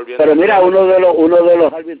hablando, volviendo... Pero mira, uno de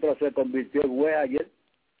los árbitros se convirtió en juez ayer.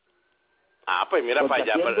 Ah, pues mira para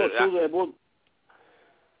allá. Su debut.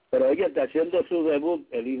 Pero oye, está haciendo su debut,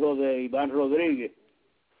 el hijo de Iván Rodríguez,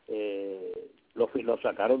 lo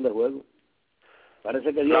sacaron de juego.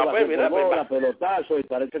 Parece que dio la pelotazo, y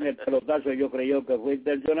parece que el pelotazo yo creyó que fue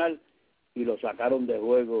intencional, y lo sacaron de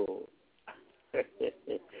juego. Pues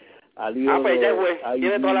ya güey,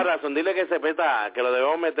 tiene toda la razón, dile que se peta, que lo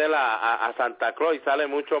debemos meter a Santa Claus y sale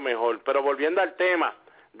mucho mejor. Pero volviendo al tema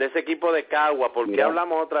de ese equipo de Cagua, ¿por qué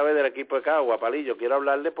hablamos otra vez del equipo de Cagua, Palillo? Quiero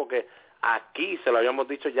hablarle porque aquí se lo habíamos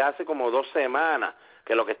dicho ya hace como 2 semanas,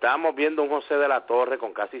 que lo que estábamos viendo un José de la Torre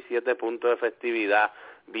con casi 7 puntos de efectividad,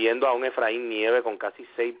 viendo a un Efraín Nieves con casi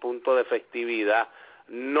 6 puntos de efectividad,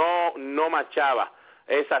 no machaba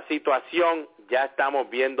esa situación. Ya estamos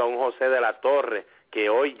viendo a un José de la Torre que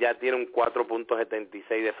hoy ya tiene un 4.76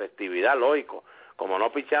 de efectividad, lógico. Como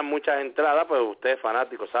no pichan muchas entradas, pues usted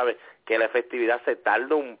fanático sabe que la efectividad se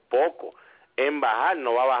tarda un poco en bajar,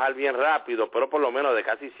 no va a bajar bien rápido, pero por lo menos de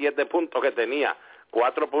casi 7 puntos que tenía,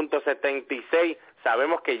 4.76,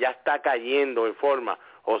 sabemos que ya está cayendo en forma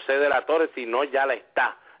José de la Torre, si no ya la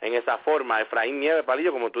está en esa forma. Efraín Nieves,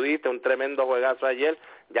 Palillo, como tú dijiste, un tremendo juegazo ayer,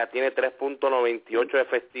 ya tiene 3.98 de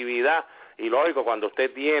efectividad, y lógico, cuando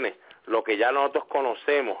usted tiene lo que ya nosotros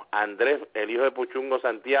conocemos, Andrés, el hijo de Puchungo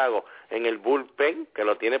Santiago, en el bullpen, que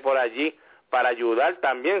lo tiene por allí para ayudar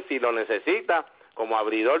también si lo necesita, como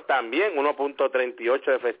abridor también, 1.38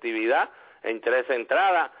 de efectividad en 3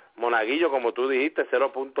 entradas, Monaguillo, como tú dijiste,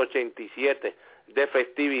 0.87 de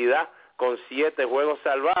efectividad con 7 juegos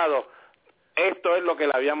salvados. Esto es lo que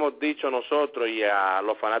le habíamos dicho nosotros, y a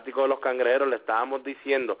los fanáticos de los Cangrejeros le estábamos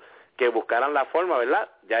diciendo que buscaran la forma, ¿verdad?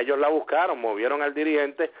 Ya ellos la buscaron, movieron al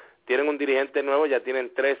dirigente, tienen un dirigente nuevo, ya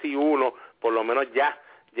tienen 3-1, por lo menos ya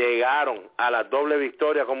llegaron a la doble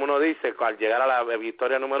victoria, como uno dice, al llegar a la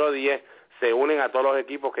victoria número 10, se unen a todos los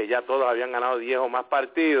equipos que ya todos habían ganado 10 o más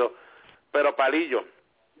partidos. Pero Palillo,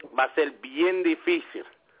 va a ser bien difícil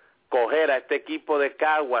coger a este equipo de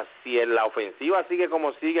Caguas si en la ofensiva sigue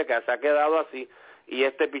como sigue, que se ha quedado así, y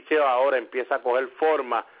este picheo ahora empieza a coger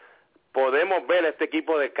forma. Podemos ver a este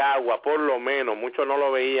equipo de Caguas, por lo menos, muchos no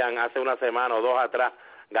lo veían hace una semana o 2 atrás,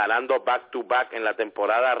 ganando back to back en la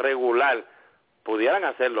temporada regular. Pudieran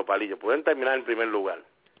hacerlo, Palillo, pueden terminar en primer lugar.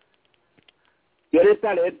 Tiene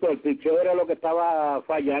talento, el picheo era lo que estaba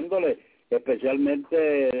fallándole,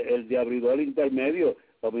 especialmente el de abridor intermedio,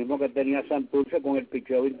 lo mismo que tenía Santurce con el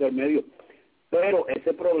picheo intermedio. Pero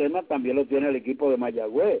ese problema también lo tiene el equipo de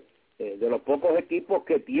Mayagüez. De los pocos equipos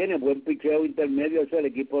que tiene buen picheo intermedio es el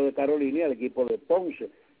equipo de Carolina y el equipo de Ponce,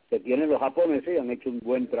 que tienen los japoneses y han hecho un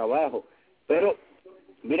buen trabajo. Pero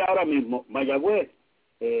mira ahora mismo, Mayagüez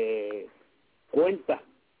cuenta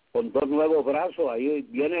con 2 nuevos brazos. Ahí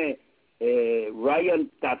viene Ryan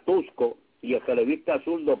Tatusco y el relevista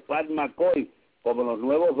zurdo Pat McCoy como los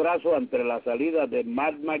nuevos brazos entre la salida de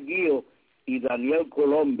Matt McGill y Daniel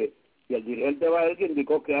Colombe. Y el dirigente Baelga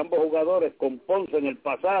indicó que ambos jugadores con Ponce en el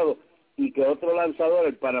pasado y que otro lanzador,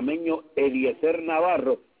 el panameño Eliezer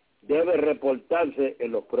Navarro, debe reportarse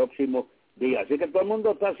en los próximos días. Así que todo el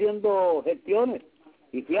mundo está haciendo gestiones.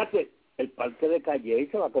 Y fíjate, el parque de Calley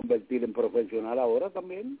se va a convertir en profesional ahora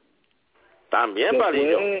también. También,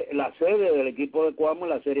 Palillo. Fue la sede del equipo de Cuamo en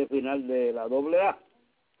la serie final de la AA.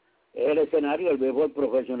 Es el escenario del béisbol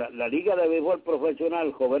profesional. La Liga de Béisbol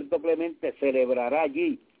Profesional Roberto Clemente celebrará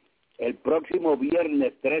allí el próximo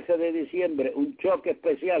viernes 13 de diciembre un choque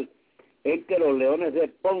especial en que los Leones de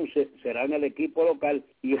Ponce serán el equipo local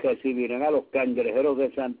y recibirán a los Cangrejeros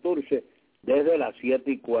de Santurce desde las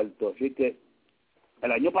 7:15. Así que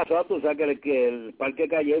el año pasado tú sabes que el Parque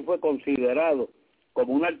Calley fue considerado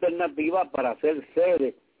como una alternativa para ser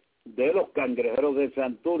sede de los Cangrejeros de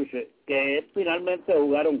Santurce, que finalmente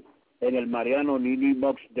jugaron en el Mariano Nini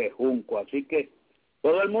Mox de Junco. Así que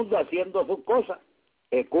todo el mundo haciendo sus cosas.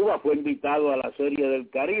 Cuba fue invitado a la Serie del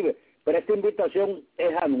Caribe, pero esta invitación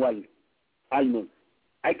es anual, Arnold.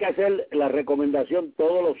 Hay que hacer la recomendación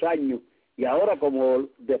todos los años, y ahora como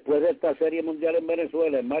después de esta Serie Mundial en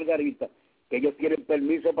Venezuela, en Margarita, que ellos tienen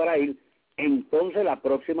permiso para ir, entonces la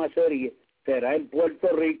próxima serie será en Puerto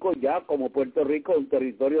Rico, ya como Puerto Rico es un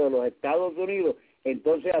territorio de los Estados Unidos,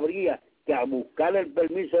 entonces habría que buscar el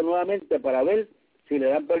permiso nuevamente para ver si le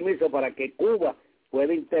dan permiso para que Cuba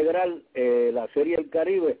pueda integrar la Serie del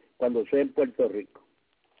Caribe cuando sea en Puerto Rico.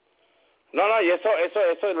 No, y eso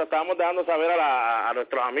lo estábamos dejando saber a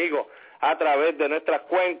nuestros amigos a través de nuestras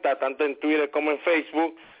cuentas, tanto en Twitter como en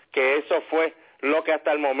Facebook, que eso fue lo que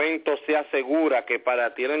hasta el momento se asegura, que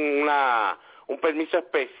tienen un permiso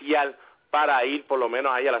especial para ir por lo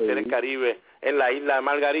menos ahí a la Serie Caribe en la isla de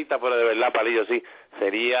Margarita, pero de verdad, Palillo, sí,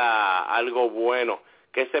 sería algo bueno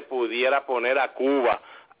que se pudiera poner a Cuba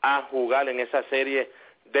a jugar en esa serie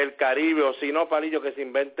del Caribe, o si no, Palillo, que se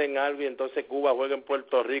inventen algo y entonces Cuba juegue en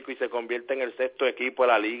Puerto Rico y se convierte en el 6º equipo de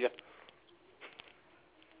la liga.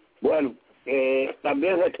 Bueno,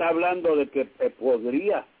 también se está hablando de que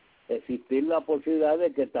podría existir la posibilidad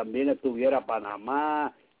de que también estuviera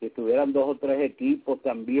Panamá, que estuvieran 2 o 3 equipos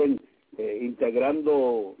también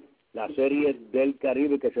integrando la serie del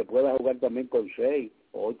Caribe, que se pueda jugar también con 6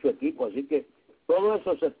 o 8 equipos, así que todo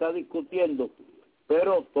eso se está discutiendo,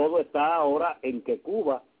 pero todo está ahora en que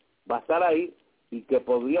Cuba va a estar ahí y que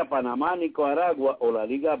podría Panamá, Nicaragua o la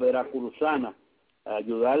Liga Veracruzana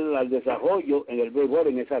ayudar al desarrollo en el béisbol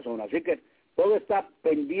en esa zona. Así que todo está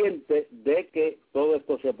pendiente de que todo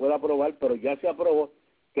esto se pueda aprobar, pero ya se aprobó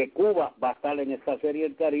que Cuba va a estar en esta serie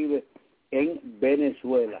del Caribe en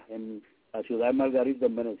Venezuela, en la ciudad de Margarita,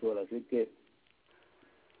 en Venezuela. Así que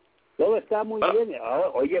todo está muy bien. Ahora,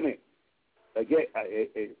 óyeme,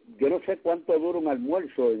 yo no sé cuánto dura un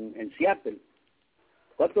almuerzo en Seattle.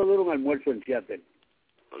 ¿Cuánto dura un almuerzo en Seattle?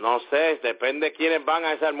 No sé, depende de quiénes van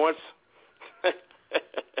a ese almuerzo.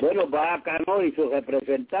 Bueno, va a Cano y su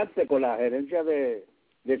representante con la gerencia de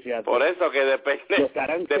Seattle. Por eso que depende qué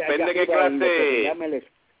clase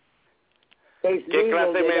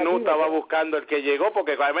de menú estaba buscando el que llegó,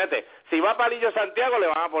 porque realmente si va a Palillo Santiago le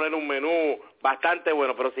van a poner un menú bastante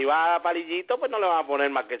bueno, pero si va a Palillito pues no le van a poner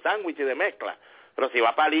más que sándwiches de mezcla, pero si va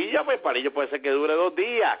a Palillo, pues Palillo puede ser que dure 2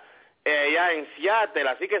 días ya en Seattle,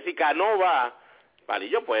 así que si Cano va,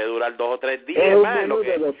 Palillo puede durar 2 o 3 días. Es un menú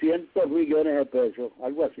de 200 millones de pesos,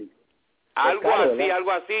 algo así.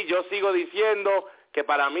 Algo así, yo sigo diciendo que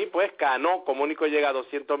para mí, pues, Cano, como único llega a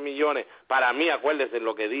 200 millones, para mí, acuérdense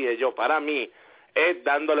lo que dije yo, para mí, es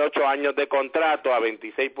dándole 8 años de contrato a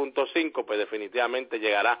 26.5, pues definitivamente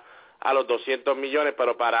llegará a los 200 millones,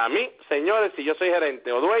 pero para mí, señores, si yo soy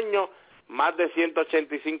gerente o dueño, más de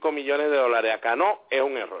 185 millones de dólares a Cano es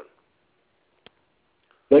un error.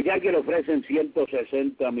 Pues ya que le ofrecen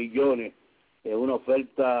 160 millones, una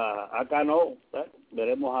oferta a Cano,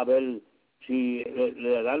 veremos a ver si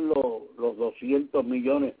le dan los 200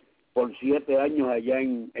 millones por 7 años allá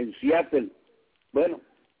en Seattle. Bueno,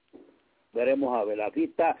 veremos a ver. Aquí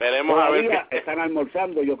está. Están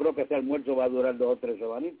almorzando. Yo creo que ese almuerzo va a durar 2 o 3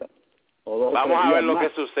 semanitas. Vamos a ver lo que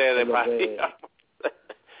sucede, Palillo.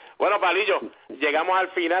 Bueno, Palillo, llegamos al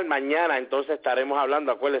final. Mañana entonces estaremos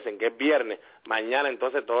hablando, acuérdense que es viernes. Mañana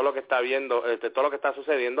entonces todo lo que está todo lo que está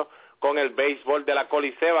sucediendo con el béisbol de la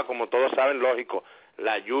Coliseba, como todos saben, lógico.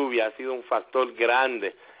 La lluvia ha sido un factor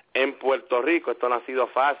grande en Puerto Rico. Esto no ha sido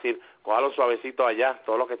fácil. Cójalo suavecito allá.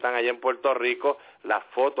 Todos los que están allá en Puerto Rico, las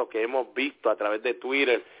fotos que hemos visto a través de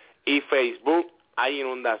Twitter y Facebook, hay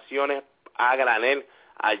inundaciones a granel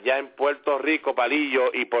allá en Puerto Rico,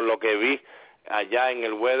 Palillo, y por lo que vi allá en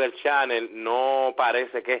el Weather Channel, no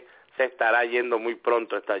parece que se estará yendo muy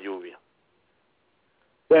pronto esta lluvia.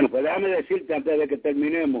 Bueno, pues déjame decirte antes de que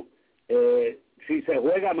terminemos, si se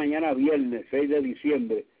juega mañana viernes 6 de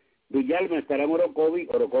diciembre, Villalba estará en Orocovi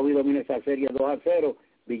domina esa serie 2-0,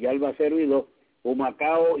 Villalba 0-2,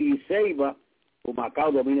 Humacao y Ceiba,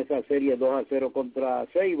 Humacao domina esa serie 2-0 contra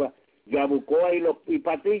Ceiba, Yabucoa y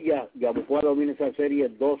Patilla, Yabucoa domina esa serie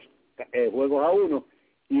 2 juegos a 1,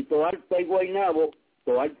 y Toalta y Guaynabo,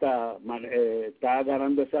 Toalta está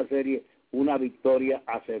ganando esa serie 1-0.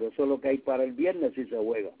 Eso es lo que hay para el viernes si se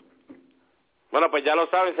juega. Bueno, pues ya lo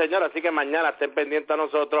saben, señor, así que mañana estén pendientes a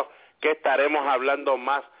nosotros que estaremos hablando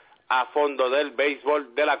más a fondo del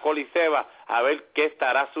béisbol de la Coliseba, a ver qué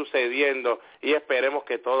estará sucediendo y esperemos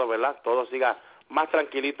que todo, ¿verdad? Todo siga más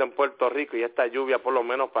tranquilito en Puerto Rico y esta lluvia, por lo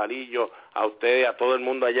menos, Palillo, a ustedes, a todo el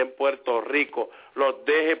mundo allá en Puerto Rico, los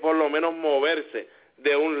deje por lo menos moverse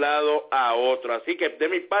de un lado a otro. Así que de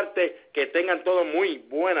mi parte, que tengan todos muy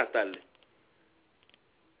buenas tardes.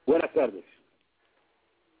 Buenas tardes.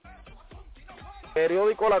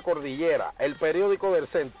 Periódico La Cordillera, el periódico del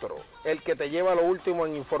centro, el que te lleva lo último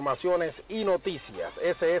en informaciones y noticias.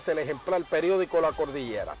 Ese es el ejemplar periódico La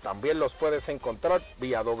Cordillera. También los puedes encontrar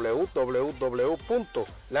vía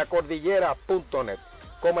www.lacordillera.net.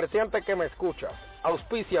 Comerciante que me escuchas,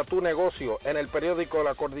 auspicia tu negocio en el periódico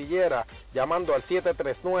La Cordillera llamando al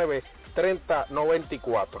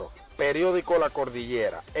 739-3094. Periódico La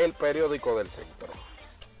Cordillera, el periódico del centro.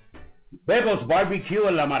 Bebo's Barbecue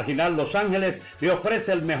en la Marginal Los Ángeles le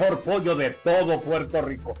ofrece el mejor pollo de todo Puerto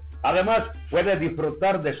Rico. Además, puede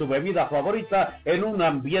disfrutar de su bebida favorita en un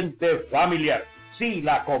ambiente familiar. Si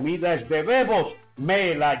la comida es de Bebo's,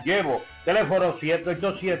 me la llevo. Teléfono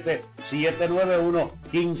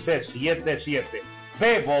 787-791-1577.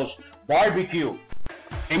 Bebo's Barbecue.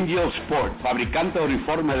 Angel Sport, fabricante de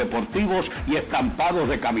uniformes deportivos y estampados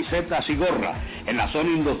de camisetas y gorras. En la zona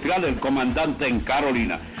industrial El Comandante en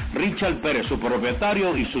Carolina. Richard Pérez, su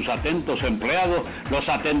propietario, y sus atentos empleados los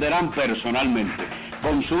atenderán personalmente.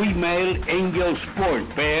 Con su email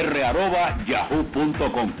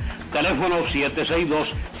angelsportpr@yahoo.com. Teléfono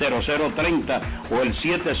 762-0030 o el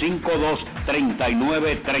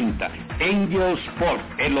 752-3930. Angel Sport,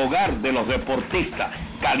 el hogar de los deportistas.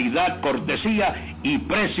 Calidad, cortesía y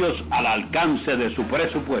precios al alcance de su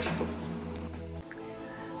presupuesto.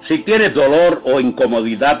 Si tienes dolor o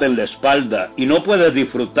incomodidad en la espalda y no puedes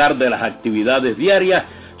disfrutar de las actividades diarias,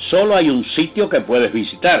 solo hay un sitio que puedes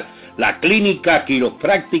visitar: la Clínica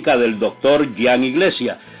Quiropráctica del Dr. Jan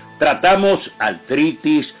Iglesias. Tratamos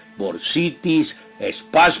artritis, bursitis,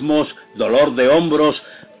 espasmos, dolor de hombros,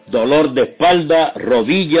 dolor de espalda,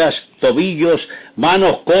 rodillas, tobillos,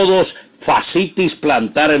 manos, codos, fascitis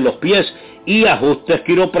plantar en los pies y ajustes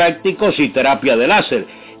quiroprácticos y terapia de láser.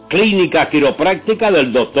 Clínica Quiropráctica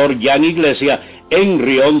del Dr. Jan Iglesias en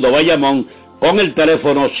Riondo, Bayamón, con el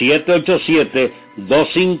teléfono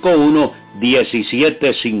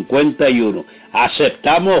 787-251-1751.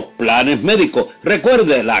 Aceptamos planes médicos.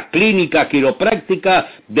 Recuerde, la Clínica Quiropráctica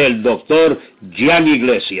del Dr. Jan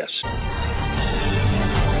Iglesias.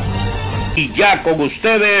 Y ya con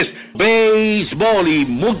ustedes, béisbol y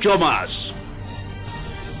mucho más.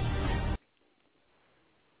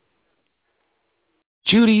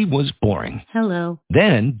 Judy was boring. Hello.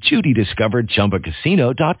 Then Judy discovered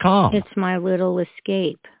ChumbaCasino.com. It's my little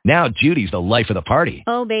escape. Now Judy's the life of the party.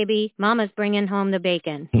 Oh, baby, mama's bringing home the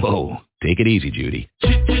bacon. Whoa, take it easy, Judy.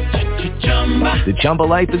 The Chumba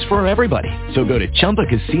life is for everybody. So go to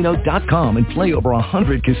ChumbaCasino.com and play over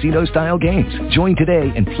 100 casino-style games. Join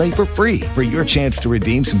today and play for free for your chance to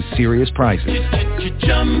redeem some serious prizes.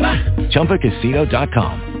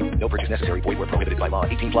 ChumbaCasino.com. No purchase necessary. Void where prohibited by law.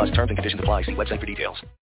 18+ terms and conditions apply. See website for details.